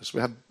believers.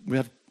 We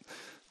have.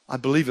 I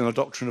believe in a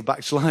doctrine of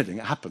backsliding.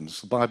 It happens.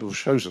 The Bible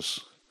shows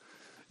us.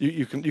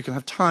 You can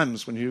have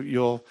times when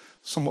you're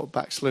somewhat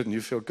backslidden.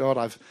 You feel, God,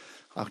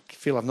 I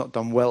feel I've not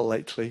done well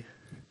lately.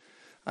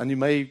 And you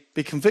may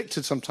be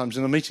convicted sometimes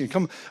in a meeting.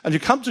 You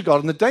come to God,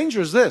 and the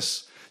danger is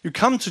this. You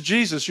come to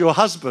Jesus, your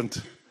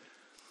husband,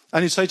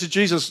 and you say to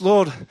Jesus,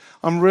 Lord,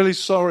 I'm really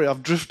sorry.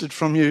 I've drifted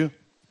from you.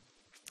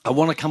 I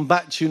want to come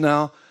back to you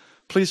now.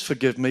 Please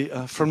forgive me.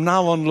 From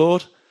now on,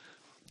 Lord,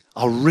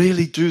 I'll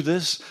really do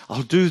this.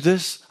 I'll do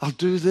this. I'll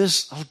do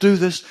this. I'll do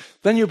this.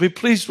 Then you'll be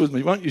pleased with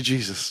me, won't you,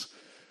 Jesus?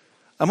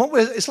 And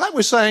it's like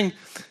we're saying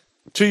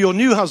to your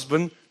new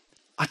husband,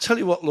 I tell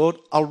you what, Lord,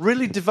 I'll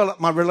really develop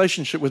my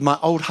relationship with my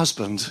old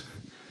husband.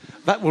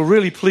 That will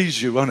really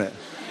please you, won't it?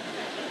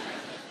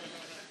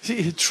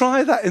 See,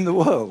 try that in the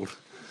world.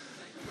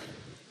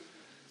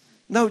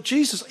 No,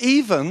 Jesus,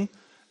 even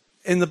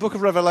in the book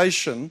of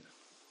Revelation,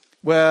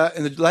 where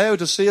in the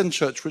Laodicean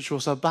church, which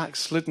was a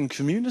backslidden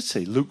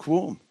community,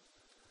 lukewarm,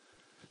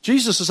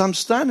 Jesus says, I'm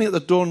standing at the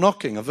door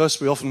knocking, a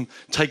verse we often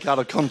take out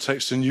of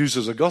context and use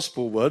as a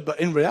gospel word, but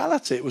in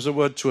reality it was a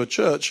word to a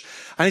church.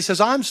 And he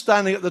says, I'm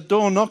standing at the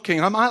door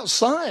knocking, I'm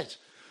outside.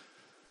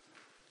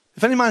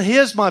 If any man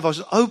hears my voice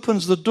and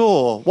opens the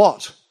door,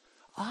 what?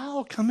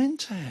 I'll come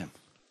into him.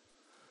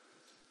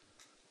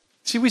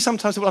 See, we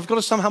sometimes say, well, I've got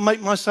to somehow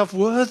make myself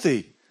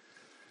worthy.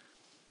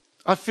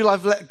 I feel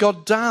I've let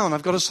God down.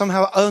 I've got to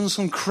somehow earn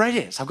some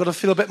credits. I've got to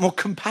feel a bit more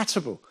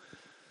compatible.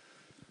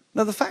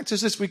 No, the fact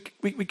is this, we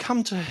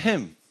come to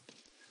him.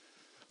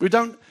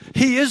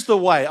 He is the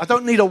way. I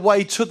don't need a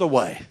way to the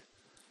way.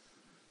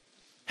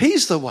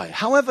 He's the way.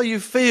 However you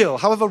feel,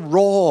 however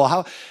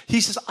raw,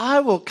 he says, I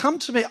will come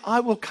to me,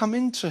 I will come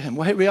into him.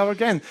 Well, here we are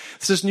again.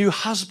 It's this new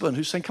husband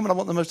who's saying, come on, I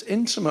want the most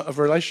intimate of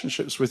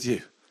relationships with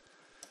you.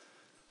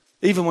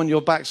 Even when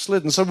you're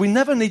backslidden. So we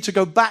never need to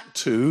go back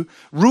to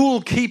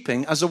rule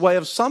keeping as a way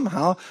of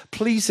somehow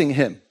pleasing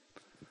him.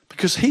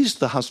 Because he's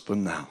the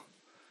husband now.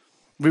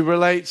 We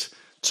relate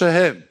to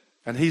him.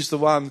 And he's the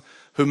one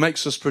who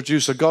makes us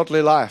produce a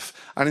godly life.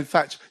 And in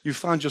fact, you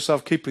find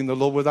yourself keeping the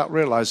law without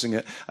realizing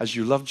it as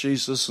you love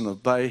Jesus and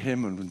obey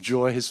him and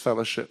enjoy his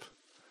fellowship.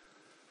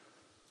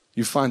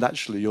 You find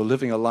actually you're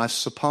living a life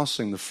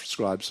surpassing the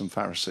scribes and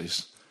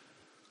Pharisees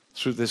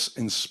through this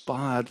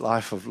inspired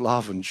life of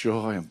love and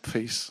joy and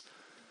peace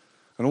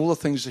and all the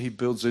things that he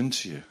builds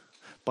into you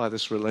by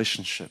this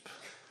relationship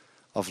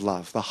of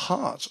love. The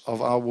heart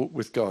of our walk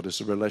with God is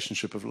a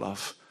relationship of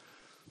love.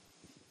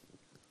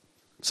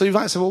 So you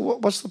might say, well,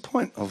 what's the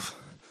point of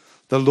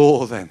the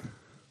law then?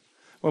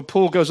 Well,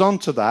 Paul goes on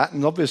to that,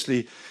 and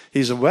obviously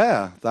he's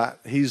aware that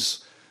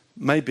he's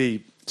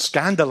maybe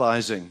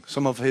scandalizing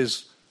some of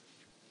his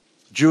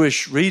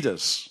Jewish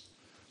readers.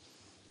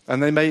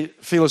 And they may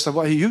feel as though,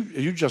 well, are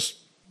you just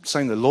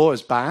saying the law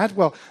is bad?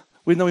 Well,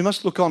 we know we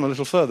must look on a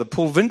little further.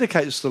 Paul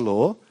vindicates the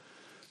law.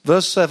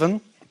 Verse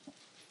 7,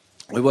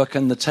 we work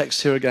in the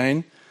text here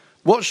again.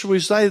 What shall we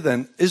say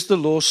then? Is the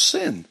law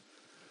sin?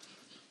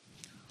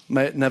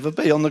 May it never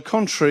be. On the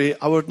contrary,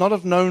 I would not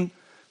have known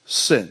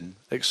sin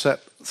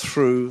except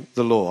through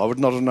the law. I would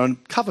not have known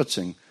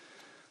coveting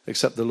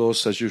except the law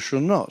says you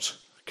shall not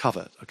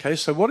covet. Okay,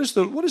 so what is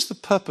the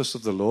purpose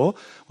of the law?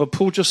 Well,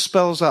 Paul just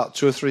spells out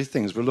 2 or 3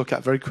 things we'll look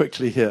at very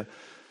quickly here.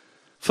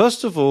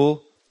 First of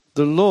all,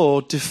 the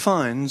law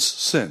defines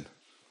sin.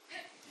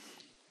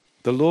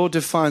 The law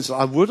defines it.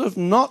 I would have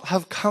not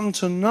have come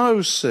to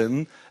know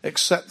sin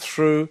except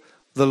through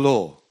the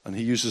law. And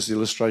he uses the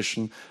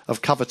illustration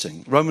of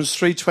coveting. Romans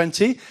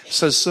 3:20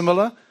 says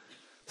similar.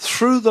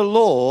 Through the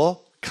law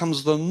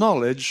comes the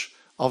knowledge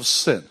of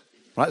sin.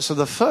 Right? So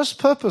the first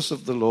purpose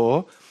of the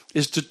law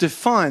is to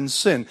define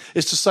sin.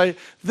 Is to say,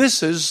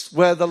 this is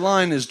where the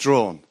line is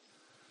drawn.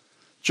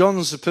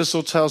 John's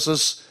epistle tells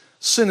us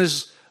sin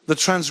is the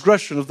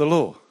transgression of the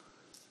law.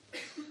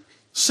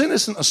 Sin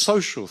isn't a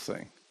social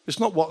thing. It's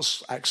not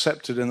what's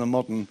accepted in the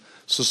modern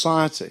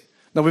society.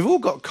 Now, we've all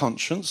got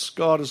conscience.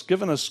 God has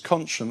given us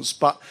conscience,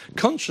 but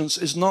conscience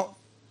is not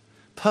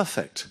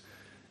perfect.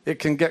 It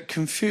can get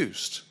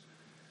confused.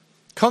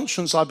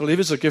 Conscience, I believe,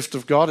 is a gift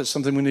of God. It's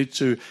something we need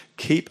to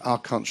keep our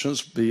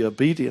conscience, be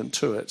obedient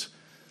to it.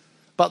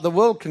 But the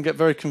world can get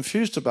very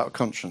confused about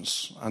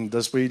conscience. And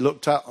as we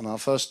looked at on our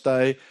first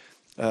day,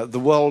 the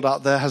world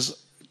out there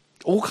has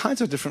all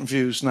kinds of different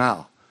views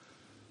now.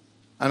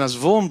 And as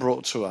Vaughan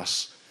brought to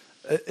us,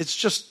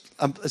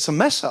 it's a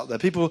mess out there.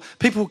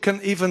 People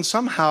can even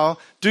somehow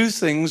do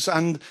things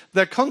and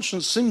their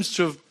conscience seems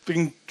to have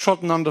been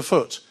trodden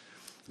underfoot.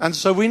 And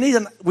so we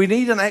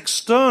need an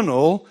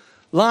external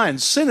line.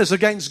 Sin is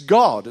against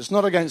God. It's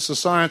not against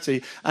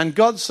society. And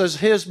God says,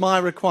 here's my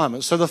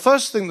requirements. So the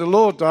first thing the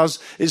Lord does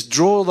is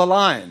draw the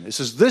line. It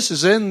says, this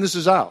is in, this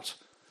is out.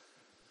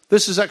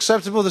 This is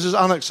acceptable, this is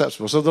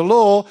unacceptable. So the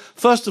law,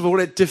 first of all,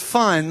 it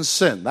defines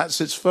sin. That's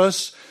its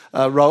first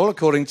role,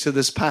 according to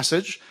this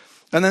passage.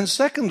 And then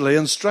secondly,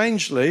 and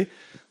strangely,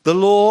 the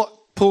law,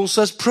 Paul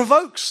says,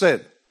 provokes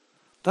sin.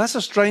 That's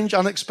a strange,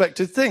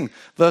 unexpected thing.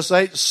 Verse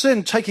 8,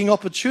 sin, taking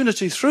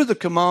opportunity through the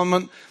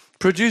commandment,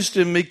 produced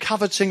in me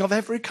coveting of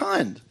every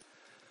kind.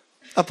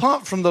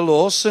 Apart from the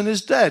law, sin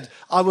is dead.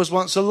 I was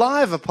once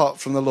alive apart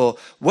from the law.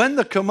 When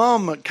the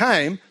commandment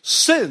came,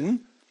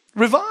 sin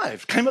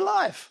revived, came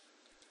alive.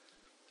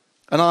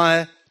 And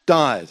I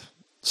died.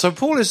 So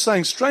Paul is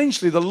saying,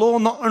 strangely, the law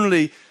not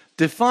only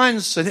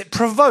defines sin, it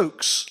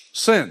provokes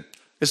sin.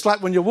 It's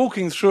like when you're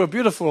walking through a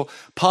beautiful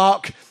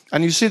park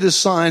and you see this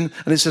sign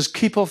and it says,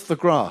 keep off the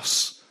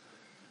grass.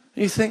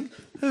 And you think,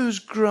 whose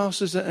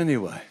grass is it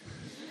anyway?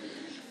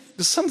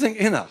 There's something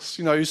in us.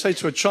 You know, you say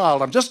to a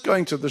child, I'm just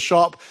going to the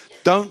shop,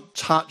 don't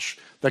touch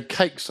the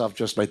cakes I've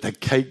just made. The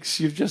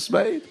cakes you've just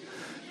made?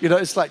 You know,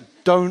 it's like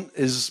don't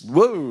is,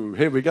 whoa,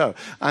 here we go.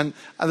 And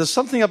there's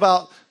something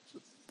about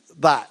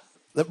that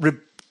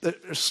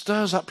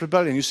stirs up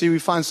rebellion. You see, we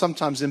find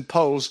sometimes in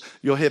polls,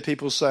 you'll hear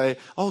people say,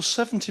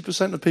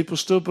 70% of people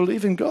still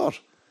believe in God.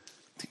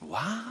 I think,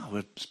 wow,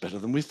 it's better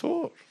than we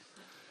thought.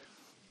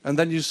 And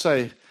then you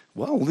say,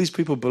 well, all these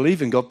people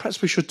believe in God.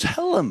 Perhaps we should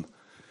tell them,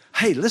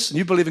 hey, listen,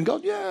 you believe in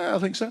God? Yeah, I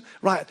think so.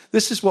 Right,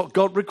 this is what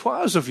God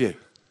requires of you.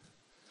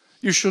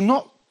 You shall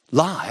not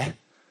lie.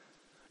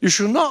 You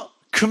shall not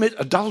commit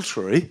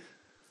adultery.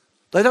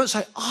 They don't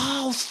say,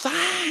 oh,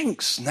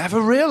 thanks,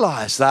 never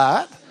realized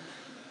that.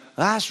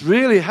 That's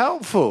really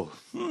helpful.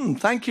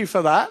 Thank you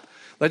for that.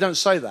 They don't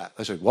say that.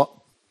 They say, what?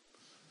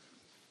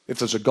 If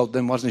there's a God,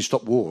 then why doesn't he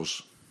stop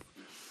wars?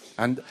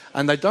 And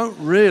they don't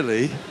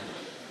really,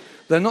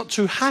 they're not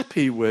too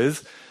happy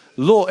with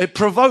law. It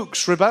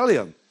provokes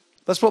rebellion.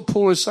 That's what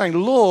Paul is saying.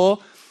 Law,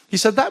 he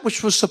said, that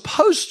which was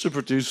supposed to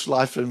produce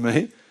life in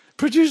me,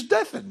 produced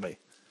death in me.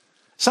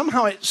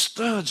 Somehow it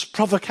stirs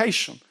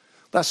provocation.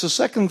 That's the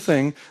second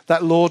thing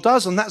that law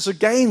does. And that's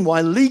again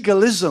why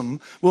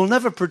legalism will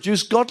never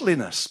produce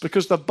godliness,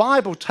 because the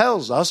Bible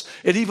tells us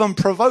it even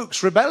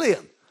provokes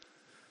rebellion.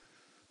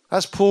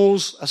 That's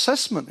Paul's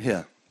assessment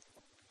here.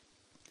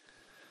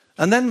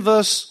 And then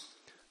verse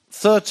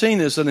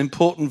 13 is an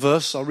important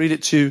verse. I'll read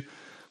it to you.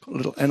 Got a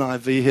little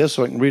NIV here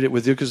so I can read it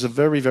with you, because it's a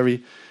very,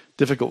 very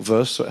difficult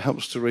verse, so it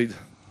helps to read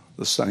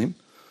the same.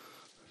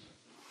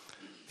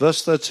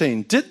 Verse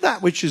 13, did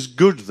that which is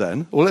good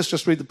then, or let's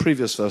just read the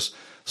previous verse.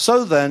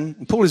 So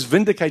then, Paul is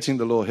vindicating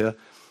the law here,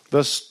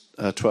 verse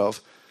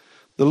 12.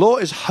 The law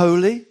is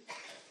holy,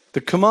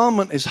 the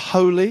commandment is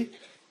holy,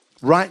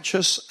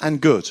 righteous,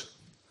 and good.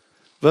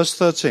 Verse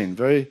 13,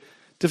 very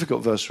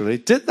difficult verse really.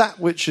 Did that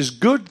which is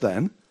good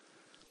then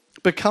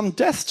become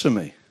death to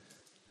me?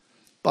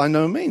 By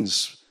no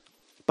means.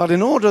 But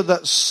in order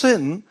that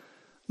sin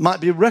might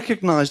be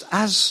recognized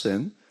as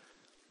sin,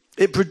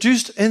 it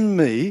produced in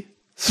me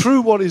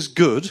through what is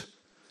good.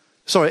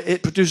 Sorry,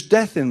 it produced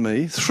death in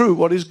me through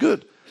what is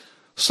good,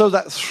 so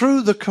that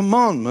through the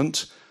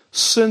commandment,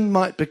 sin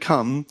might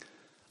become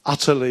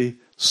utterly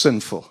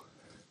sinful.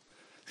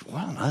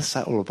 What on earth is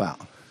that all about?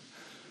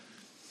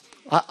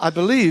 I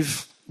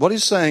believe what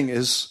he's saying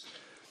is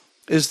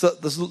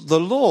that the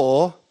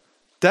law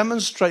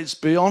demonstrates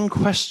beyond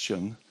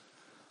question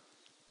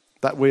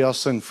that we are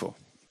sinful.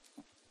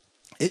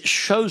 It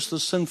shows the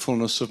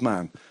sinfulness of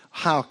man.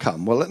 How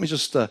come? Well, let me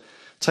just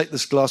take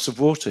this glass of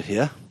water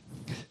here.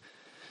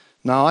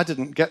 Now, I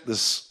didn't get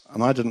this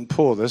and I didn't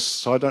pour this,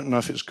 so I don't know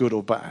if it's good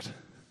or bad.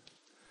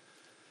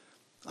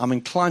 I'm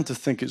inclined to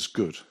think it's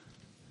good.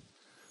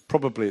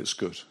 Probably it's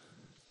good.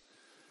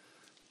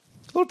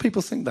 A lot of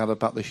people think that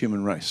about the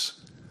human race.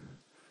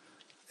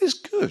 It's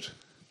good.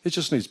 It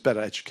just needs better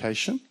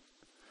education,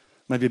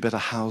 maybe better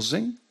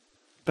housing,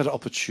 better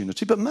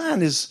opportunity. But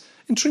man is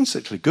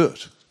intrinsically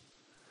good.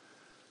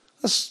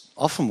 That's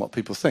often what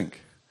people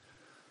think.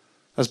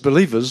 As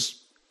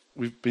believers,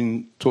 we've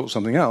been taught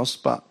something else,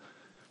 but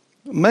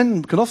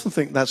men can often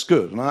think that's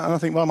good. And I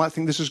think, well, I might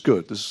think this is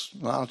good.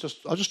 I'll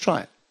just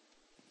try it.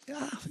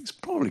 Yeah, I think it's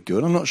probably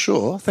good. I'm not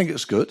sure. I think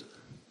it's good.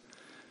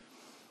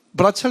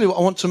 But I tell you what,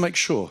 I want to make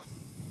sure.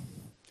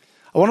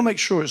 I want to make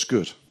sure it's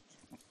good.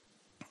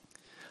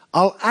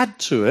 I'll add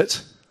to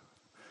it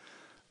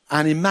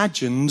an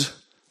imagined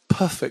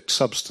perfect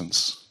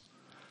substance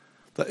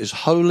that is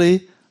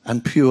holy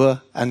and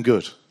pure and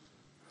good.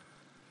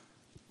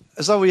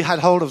 As though we had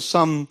hold of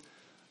some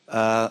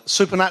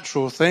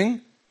supernatural thing,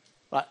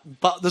 right?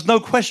 But there's no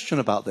question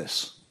about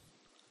this.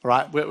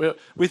 Right?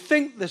 We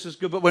think this is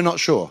good, but we're not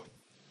sure.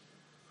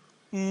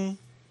 I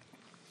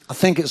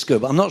think it's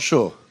good, but I'm not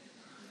sure.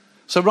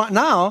 So right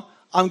now,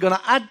 I'm going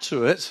to add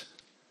to it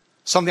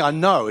something I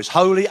know is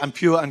holy and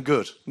pure and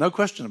good. No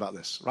question about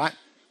this, right?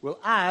 We'll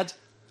add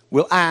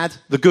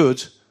the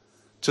good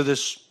to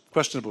this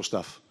questionable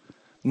stuff.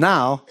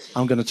 Now,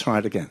 I'm going to try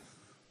it again,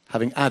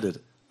 having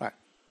added. Right?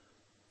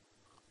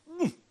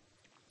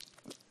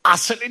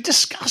 Utterly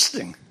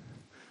disgusting.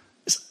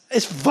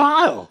 It's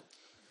vile.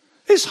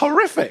 It's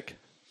horrific.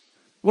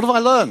 What have I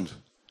learned?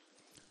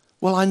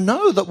 Well, I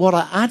know that what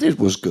I added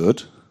was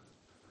good.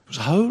 It was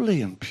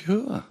holy and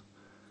pure.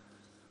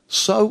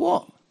 So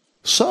what?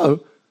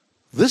 So,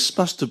 this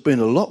must have been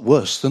a lot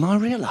worse than I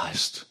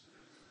realized.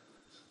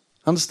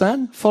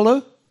 Understand?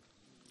 Follow?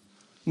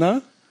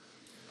 No?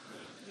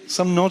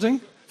 Some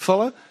nodding?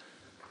 Follow?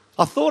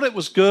 I thought it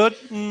was good.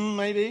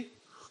 Maybe.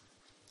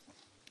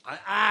 I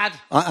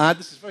add.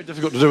 This is very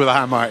difficult to do with a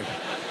hand mic.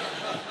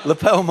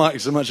 Lapel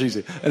mics are much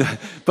easier.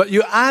 But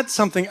you add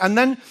something, and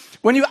then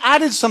when you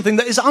added something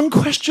that is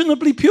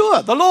unquestionably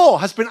pure, the law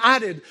has been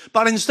added,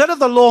 but instead of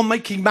the law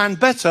making man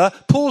better,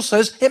 Paul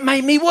says, it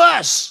made me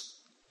worse.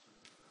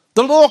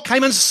 The law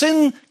came and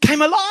sin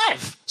came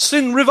alive.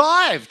 Sin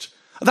revived.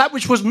 That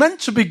which was meant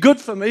to be good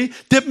for me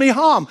did me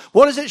harm.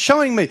 What is it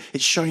showing me?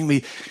 It's showing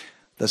me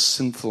the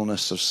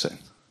sinfulness of sin.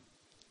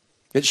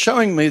 It's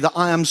showing me that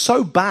I am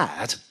so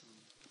bad,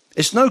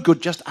 it's no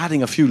good just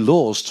adding a few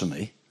laws to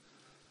me.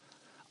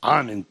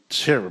 I'm in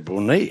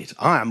terrible need.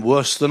 I am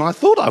worse than I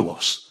thought I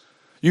was.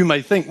 You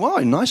may think, well,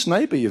 a nice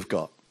neighbour you've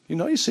got. You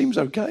know, he seems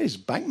okay. He's a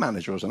bank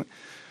manager or something.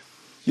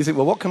 You think,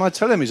 well, what can I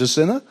tell him? He's a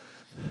sinner.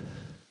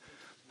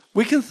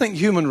 We can think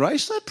human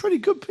race, they're pretty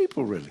good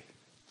people, really.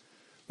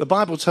 The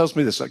Bible tells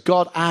me this, that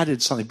God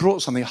added something,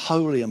 brought something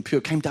holy and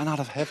pure, came down out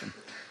of heaven.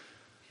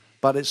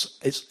 But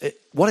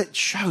what it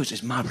shows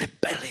is my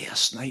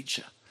rebellious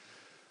nature.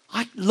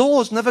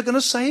 Law's never going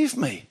to save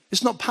me.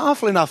 It's not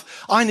powerful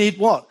enough. I need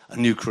what? A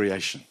new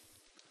creation.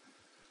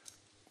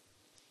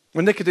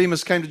 When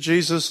Nicodemus came to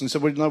Jesus and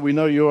said, we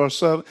know you're a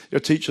servant, you're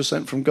a teacher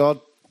sent from God,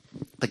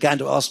 began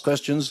to ask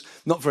questions,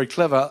 not very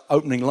clever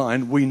opening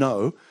line, we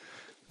know.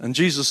 And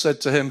Jesus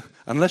said to him,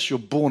 unless you're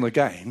born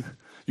again,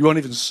 you won't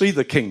even see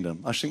the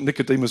kingdom. I think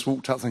Nicodemus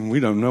walked out thinking, we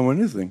don't know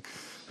anything.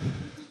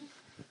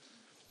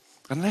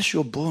 Unless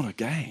you're born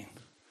again.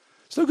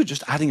 It's no good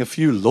just adding a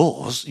few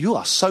laws. You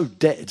are so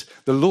dead,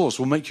 the laws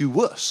will make you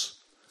worse.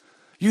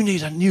 You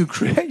need a new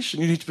creation.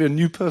 You need to be a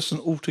new person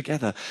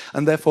altogether.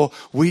 And therefore,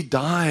 we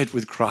died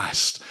with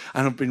Christ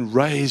and have been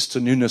raised to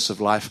newness of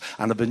life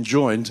and have been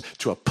joined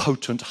to a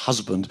potent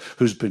husband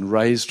who's been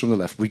raised from the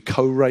left. We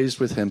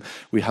co-raised with him.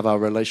 We have our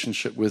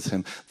relationship with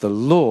him. The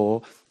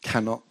law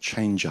cannot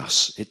change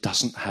us. It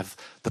doesn't have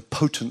the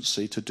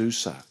potency to do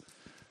so.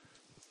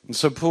 And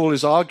so Paul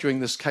is arguing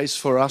this case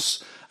for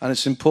us, and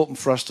it's important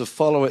for us to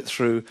follow it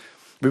through.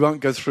 We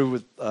won't go through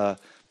with the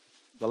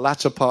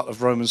latter part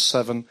of Romans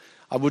 7.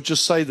 I would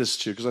just say this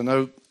to you, because I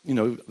know,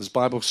 there's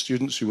Bible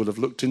students who would have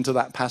looked into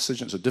that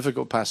passage, and it's a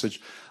difficult passage.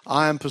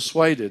 I am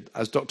persuaded,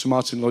 as Dr.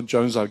 Martin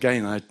Lloyd-Jones,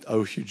 again, I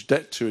owe a huge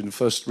debt to in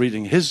first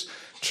reading his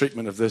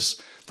treatment of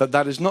this,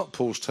 that is not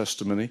Paul's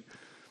testimony,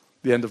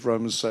 the end of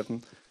Romans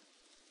 7.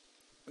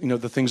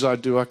 The things I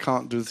do, I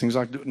can't do, the things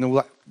I do, and all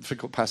that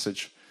difficult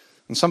passage.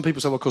 And some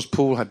people say, well, of course,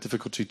 Paul had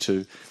difficulty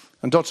too.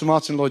 And Dr.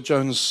 Martin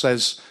Lloyd-Jones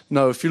says,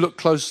 no, if you look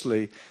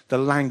closely, the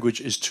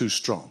language is too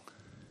strong.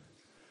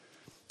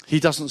 He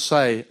doesn't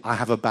say, I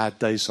have a bad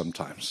day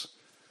sometimes.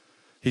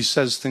 He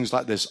says things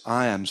like this,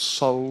 I am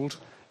sold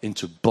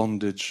into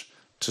bondage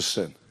to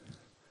sin.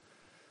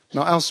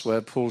 Now,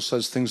 elsewhere, Paul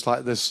says things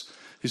like this.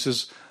 He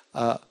says,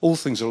 all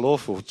things are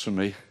lawful to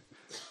me,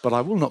 but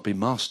I will not be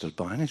mastered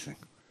by anything.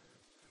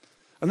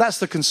 And that's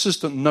the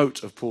consistent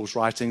note of Paul's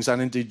writings,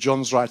 and indeed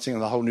John's writing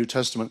and the whole New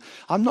Testament.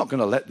 I'm not going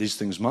to let these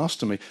things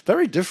master me.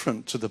 Very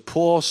different to the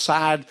poor,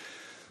 sad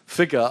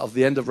figure of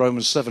the end of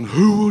Romans 7.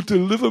 Who will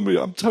deliver me?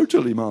 I'm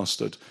totally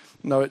mastered.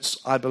 No, it's,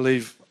 I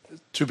believe,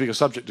 too big a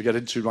subject to get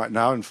into right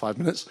now in 5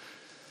 minutes.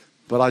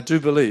 But I do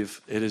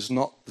believe it is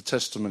not the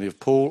testimony of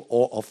Paul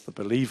or of the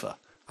believer.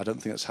 I don't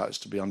think that's how it's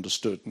to be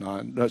understood. Now,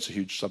 I know it's a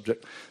huge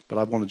subject, but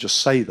I want to just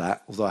say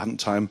that, although I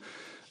haven't time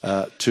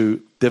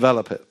to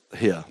develop it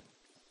here.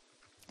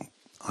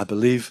 I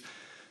believe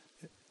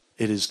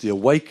it is the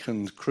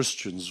awakened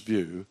Christian's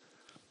view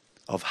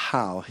of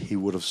how he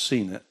would have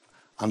seen it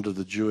under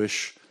the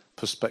Jewish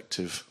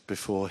perspective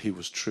before he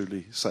was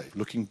truly saved.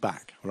 Looking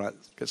back, right?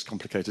 It gets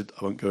complicated.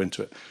 I won't go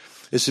into it.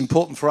 It's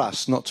important for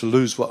us not to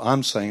lose what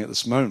I'm saying at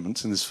this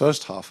moment, in this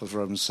first half of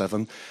Romans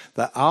 7,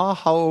 that our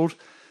hold,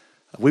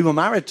 we were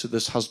married to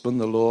this husband,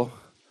 the law,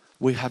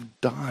 we have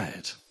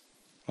died.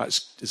 Right?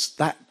 It's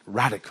that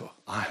radical.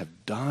 I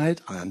have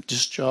died, I am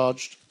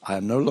discharged, I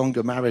am no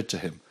longer married to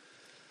him.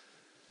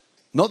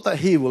 Not that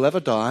he will ever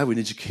die. We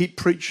need to keep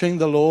preaching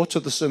the law to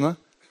the sinner,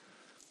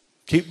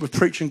 keep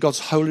preaching God's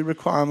holy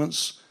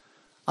requirements,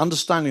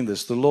 understanding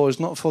this, the law is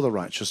not for the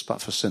righteous,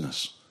 but for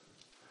sinners.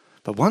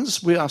 But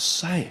once we are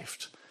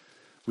saved,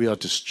 we are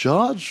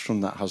discharged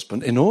from that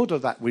husband in order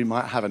that we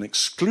might have an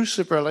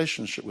exclusive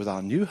relationship with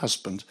our new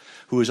husband,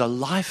 who is a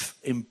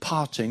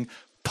life-imparting,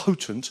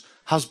 potent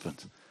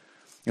husband.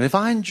 And if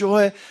I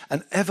enjoy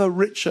an ever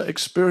richer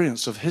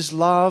experience of his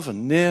love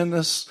and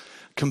nearness,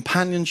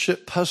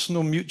 companionship,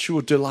 personal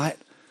mutual delight,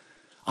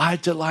 I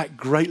delight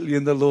greatly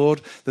in the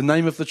Lord. The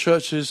name of the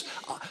church is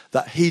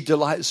that he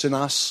delights in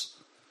us.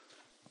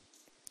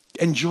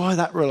 Enjoy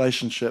that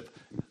relationship.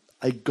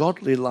 A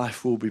godly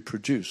life will be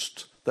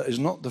produced that is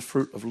not the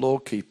fruit of law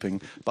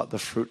keeping, but the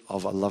fruit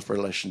of a love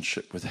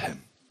relationship with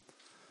him.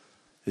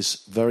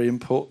 It's very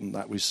important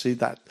that we see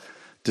that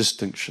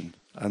distinction.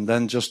 And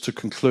then just to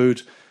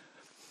conclude,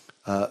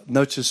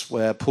 notice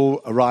where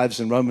Paul arrives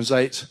in Romans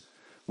 8.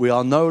 We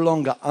are no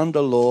longer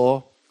under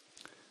law.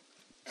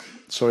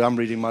 Sorry, I'm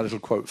reading my little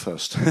quote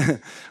first.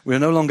 We are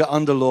no longer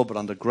under law, but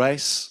under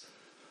grace.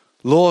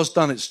 Law has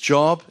done its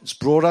job. It's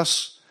brought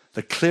us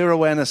the clear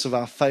awareness of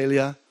our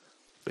failure.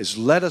 It's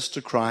led us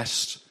to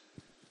Christ.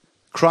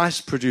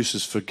 Christ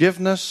produces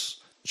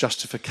forgiveness,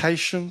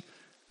 justification,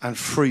 and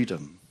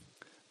freedom.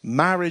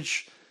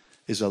 Marriage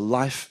is a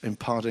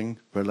life-imparting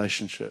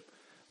relationship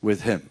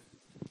with him.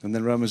 And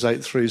then Romans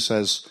 8:3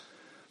 says,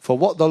 for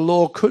what the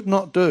law could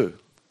not do,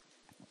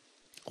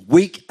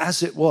 weak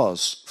as it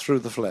was through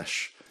the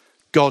flesh,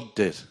 God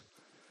did,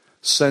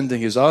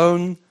 sending his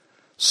own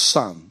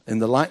Son in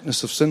the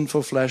likeness of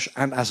sinful flesh,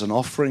 and as an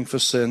offering for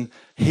sin,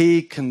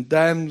 he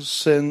condemned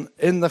sin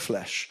in the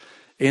flesh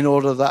in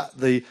order that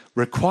the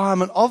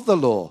requirement of the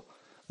law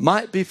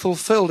might be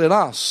fulfilled in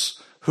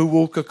us who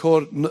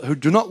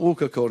do not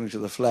walk according to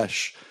the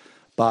flesh,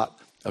 but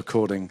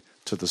according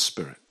to the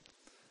Spirit.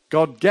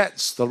 God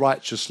gets the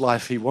righteous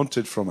life he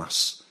wanted from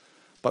us,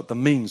 but the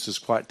means is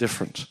quite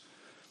different.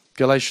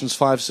 Galatians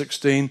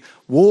 5:16,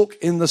 walk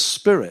in the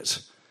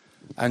Spirit,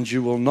 and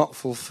you will not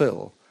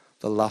fulfill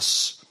the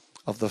lusts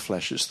of the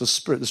flesh. It's the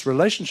Spirit, this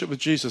relationship with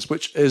Jesus,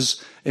 which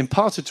is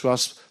imparted to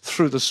us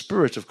through the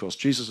Spirit, of course.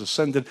 Jesus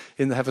ascended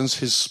in the heavens.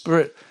 His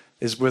Spirit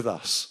is with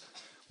us.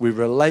 We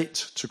relate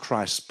to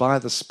Christ by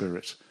the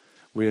Spirit.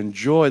 We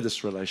enjoy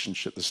this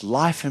relationship, this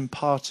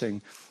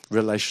life-imparting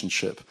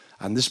relationship,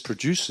 and this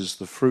produces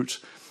the fruit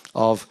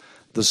of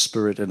the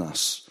Spirit in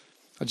us.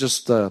 I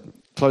just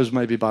close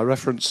maybe by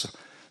reference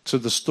to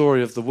the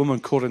story of the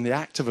woman caught in the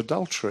act of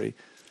adultery,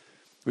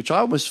 which I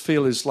almost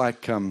feel is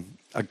like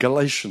a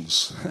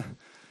Galatians.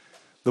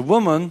 The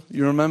woman,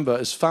 you remember,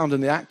 is found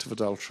in the act of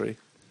adultery.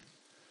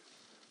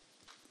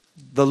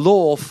 The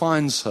law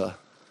finds her.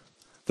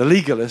 the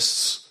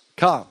legalists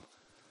come.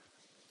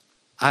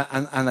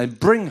 And they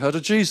bring her to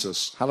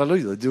Jesus.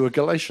 Hallelujah. They do a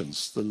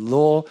Galatians. The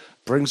law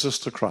brings us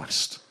to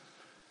Christ.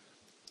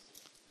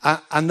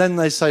 And then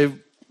they say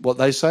what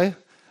they say.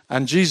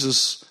 And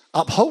Jesus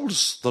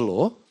upholds the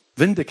law,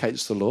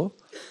 vindicates the law.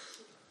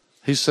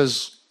 He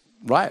says,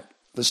 right,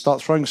 let's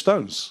start throwing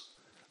stones.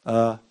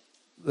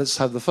 Let's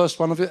have the first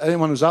one of it.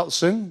 Anyone who's out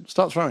sin,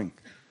 start throwing.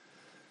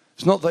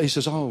 It's not that he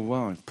says, oh,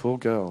 wow, poor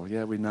girl.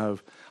 Yeah, we know.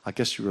 I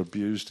guess you were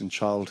abused in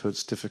childhood.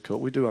 It's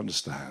difficult. We do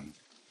understand.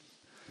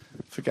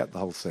 Forget the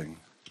whole thing.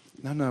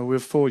 No, we're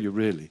for you,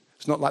 really.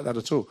 It's not like that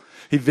at all.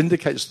 He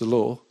vindicates the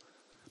law,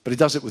 but he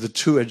does it with a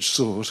two-edged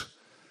sword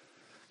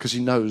because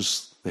he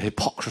knows the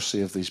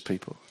hypocrisy of these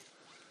people.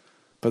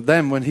 But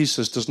then when he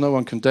says, does no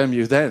one condemn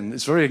you, then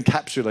it's very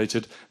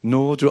encapsulated,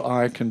 nor do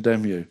I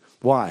condemn you.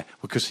 Why?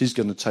 Because he's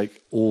going to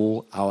take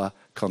all our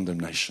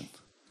condemnation.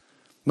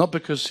 Not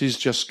because he's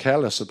just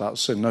careless about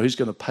sin. No, he's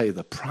going to pay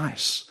the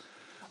price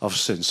of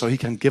sin so he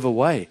can give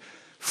away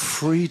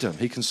freedom.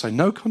 He can say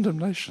no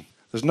condemnation.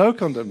 There's no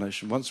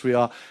condemnation once we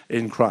are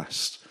in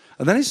Christ.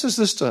 And then he says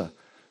this to her,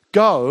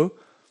 go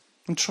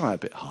and try a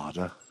bit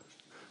harder.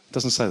 It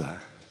doesn't say that.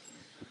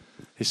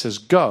 He says,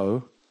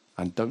 go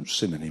and don't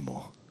sin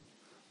anymore.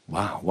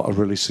 Wow, what a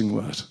releasing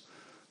word.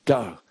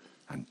 Go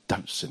and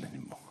don't sin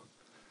anymore.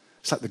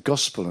 It's like the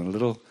gospel in a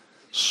little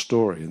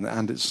story,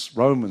 and it's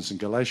Romans and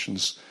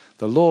Galatians.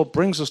 The law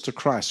brings us to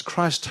Christ.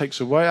 Christ takes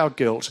away our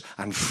guilt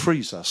and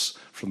frees us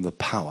from the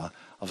power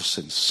of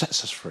sin,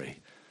 sets us free.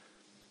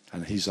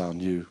 And he's our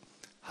new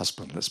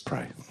husband. Let's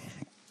pray.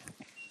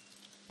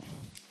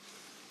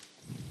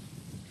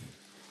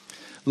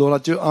 Lord,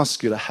 I do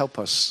ask you to help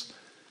us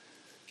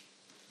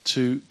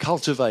to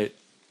cultivate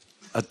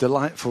a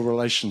delightful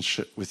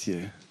relationship with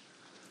you.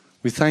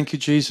 We thank you,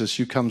 Jesus,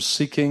 you come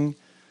seeking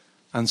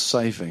and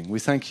saving. We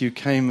thank you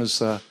came as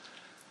a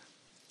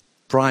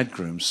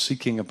bridegroom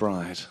seeking a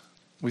bride.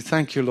 We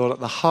thank you, Lord, at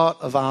the heart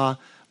of our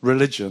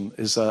religion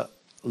is a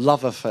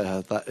love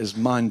affair that is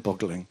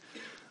mind-boggling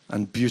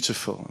and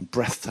beautiful and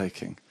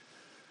breathtaking.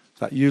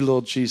 That you,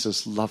 Lord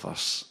Jesus, love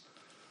us.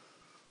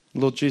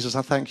 Lord Jesus,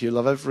 I thank you.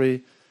 Love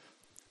every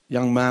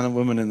young man and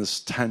woman in this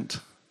tent.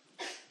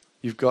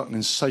 You've got an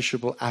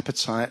insatiable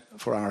appetite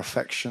for our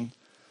affection.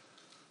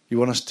 You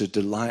want us to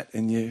delight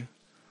in you,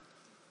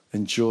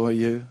 enjoy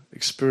you,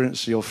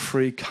 experience your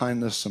free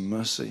kindness and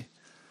mercy.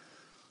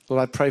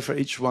 Lord, I pray for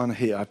each one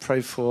here. I pray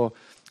for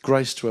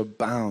grace to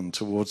abound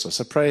towards us.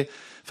 I pray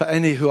for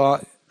any who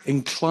are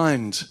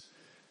inclined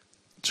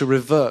to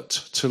revert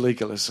to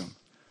legalism.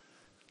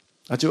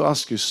 I do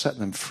ask you, set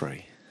them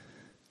free.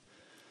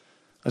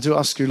 I do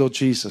ask you, Lord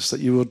Jesus, that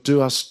you will do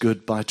us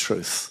good by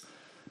truth.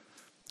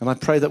 And I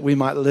pray that we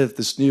might live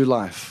this new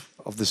life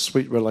of this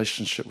sweet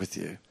relationship with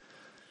you.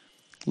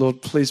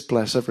 Lord, please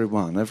bless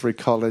everyone, every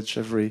college,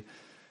 every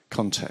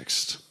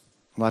context.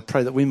 And I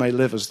pray that we may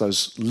live as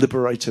those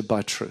liberated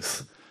by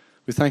truth.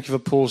 We thank you for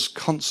Paul's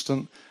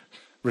constant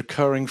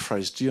recurring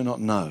phrase, do you not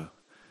know?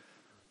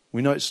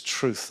 We know it's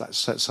truth that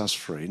sets us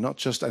free, not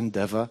just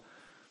endeavor.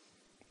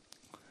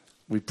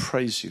 We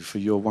praise you for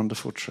your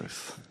wonderful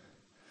truth.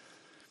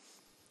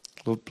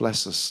 Lord,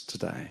 bless us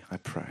today, I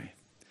pray.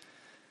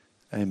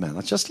 Amen.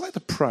 I'd just like to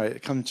pray.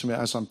 Come to me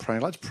as I'm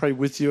praying. I'd like to pray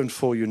with you and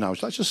for you now.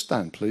 Would you like to just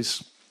stand,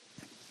 please?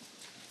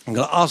 I'm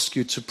going to ask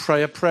you to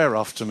pray a prayer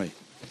after me.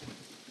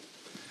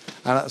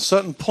 And at a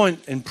certain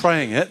point in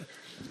praying it,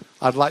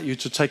 I'd like you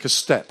to take a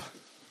step.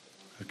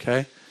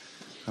 Okay?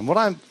 And what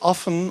I'm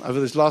often, over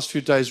these last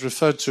few days,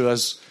 referred to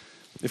as,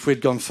 if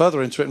we'd gone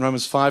further into it in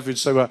Romans 5, we'd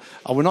say, well,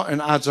 we're not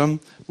in Adam,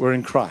 we're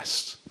in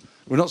Christ.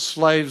 We're not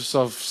slaves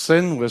of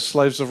sin, we're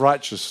slaves of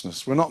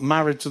righteousness. We're not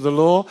married to the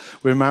law,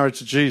 we're married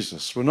to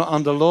Jesus. We're not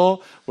under law,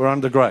 we're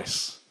under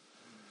grace.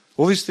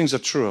 All these things are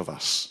true of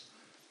us.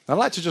 I'd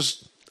like to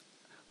just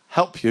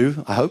help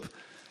you, I hope,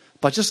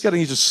 by just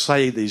getting you to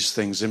say these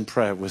things in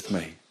prayer with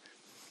me.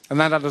 And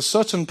then at a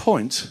certain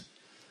point,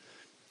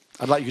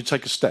 I'd like you to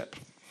take a step.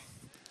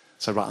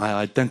 So, right, I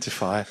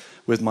identify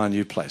with my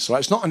new place. Right?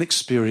 It's not an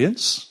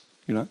experience,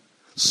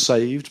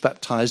 saved,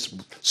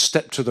 baptized,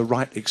 step to the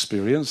right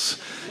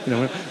experience.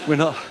 We're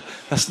not,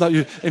 that's not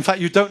you. In fact,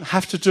 you don't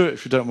have to do it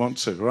if you don't want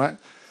to, right?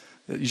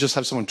 You just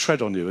have someone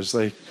tread on you as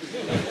they...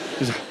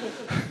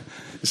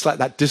 It's like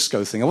that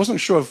disco thing. I wasn't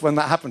sure if when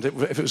that happened,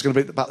 if it was going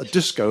to be about the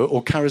disco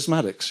or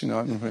charismatics,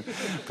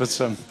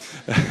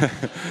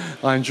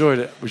 But I enjoyed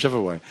it,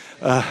 whichever way.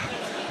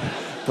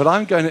 But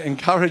I'm going to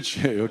encourage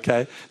you,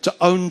 okay, to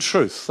own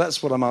truth.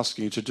 That's what I'm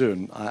asking you to do,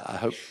 and I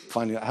hope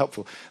finding that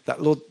helpful.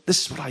 That, Lord,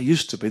 this is what I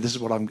used to be. This is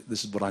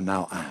what I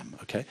now am,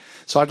 okay?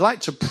 So I'd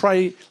like to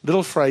pray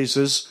little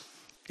phrases.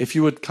 If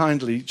you would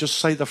kindly just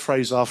say the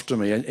phrase after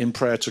me in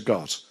prayer to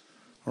God.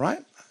 All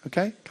right?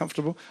 Okay?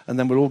 Comfortable? And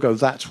then we'll all go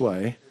that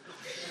way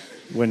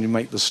when you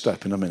make the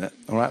step in a minute.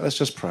 All right? Let's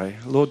just pray.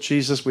 Lord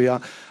Jesus, we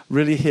are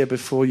really here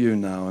before you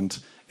now, and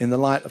in the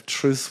light of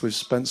truth we've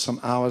spent some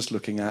hours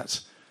looking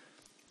at,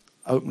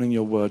 opening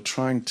your word,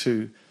 trying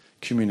to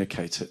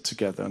communicate it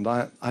together. And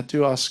I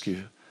do ask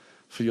you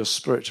for your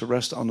spirit to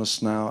rest on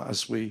us now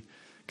as we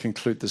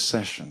conclude this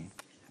session.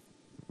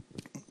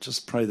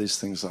 Just pray these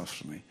things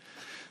after me.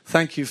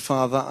 Thank you,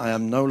 Father, I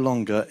am no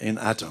longer in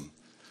Adam.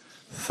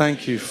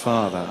 Thank you,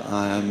 Father,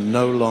 I am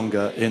no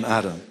longer in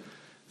Adam.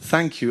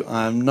 Thank you,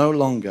 I am no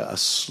longer a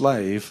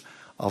slave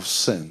of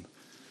sin.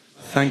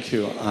 Thank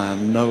you, I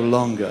am no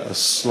longer a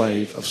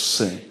slave of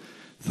sin.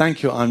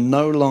 Thank you, I'm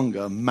no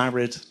longer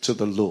married to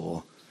the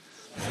law.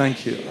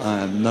 Thank you, I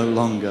am no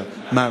longer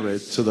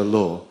married to the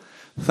law.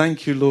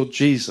 Thank you, Lord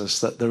Jesus,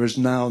 that there is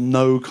now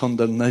no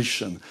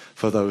condemnation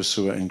for those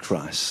who are in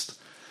Christ.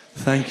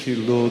 Thank you,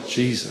 Lord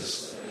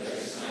Jesus.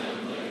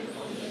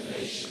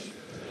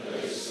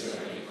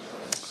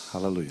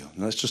 Hallelujah.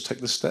 Now let's just take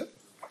this step.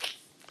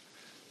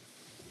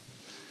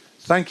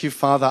 Thank you,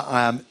 Father,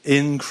 I am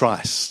in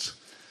Christ.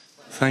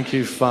 Thank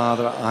you,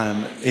 Father, I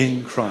am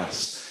in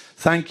Christ.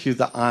 Thank you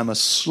that I am a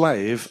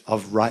slave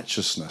of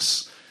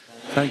righteousness.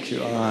 Thank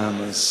you, I am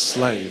a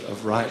slave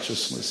of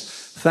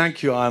righteousness.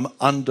 Thank you, I am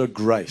under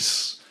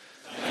grace.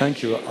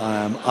 Thank you, I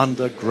am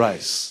under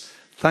grace.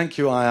 Thank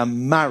you, I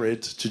am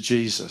married to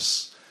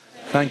Jesus.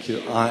 Thank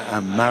you, I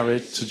am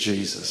married to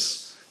Jesus.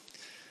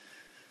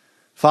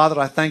 Father,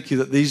 I thank you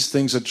that these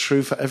things are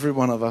true for every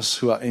one of us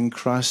who are in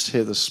Christ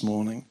here this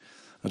morning.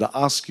 And I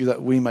ask you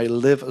that we may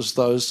live as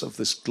those of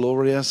this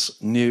glorious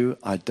new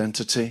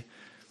identity.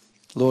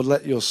 Lord,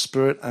 let your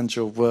Spirit and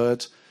your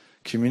word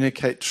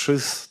communicate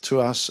truth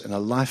to us in a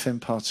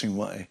life-imparting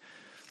way.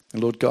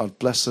 And Lord God,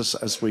 bless us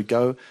as we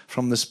go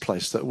from this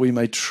place, that we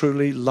may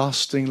truly,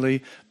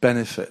 lastingly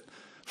benefit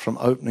from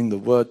opening the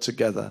word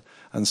together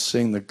and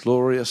seeing the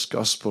glorious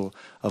gospel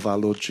of our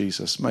Lord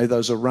Jesus. May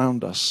those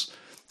around us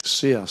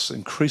see us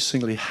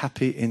increasingly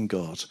happy in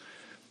God,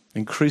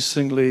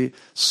 increasingly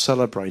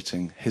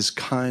celebrating his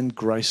kind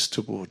grace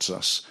towards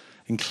us,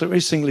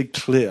 increasingly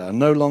clear,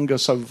 no longer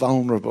so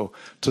vulnerable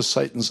to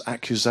Satan's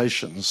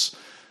accusations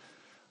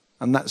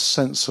and that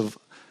sense of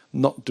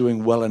not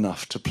doing well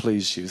enough to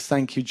please you.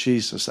 Thank you,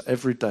 Jesus, that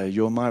every day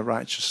you're my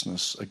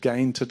righteousness.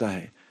 Again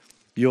today,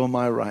 you're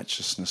my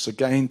righteousness.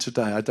 Again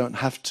today, I don't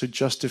have to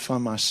justify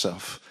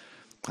myself.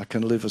 I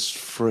can live as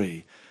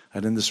free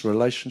and in this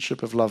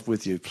relationship of love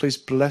with you. Please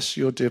bless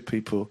your dear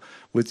people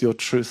with your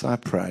truth, I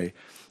pray.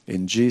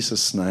 In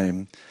Jesus'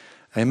 name,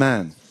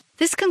 amen.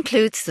 This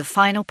concludes the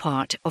final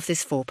part of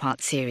this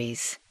 4-part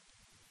series.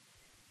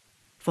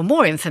 For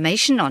more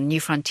information on New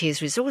Frontiers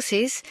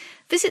resources,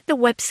 visit the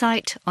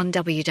website on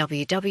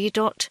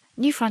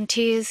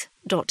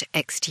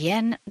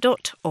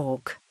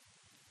www.newfrontiers.xtn.org.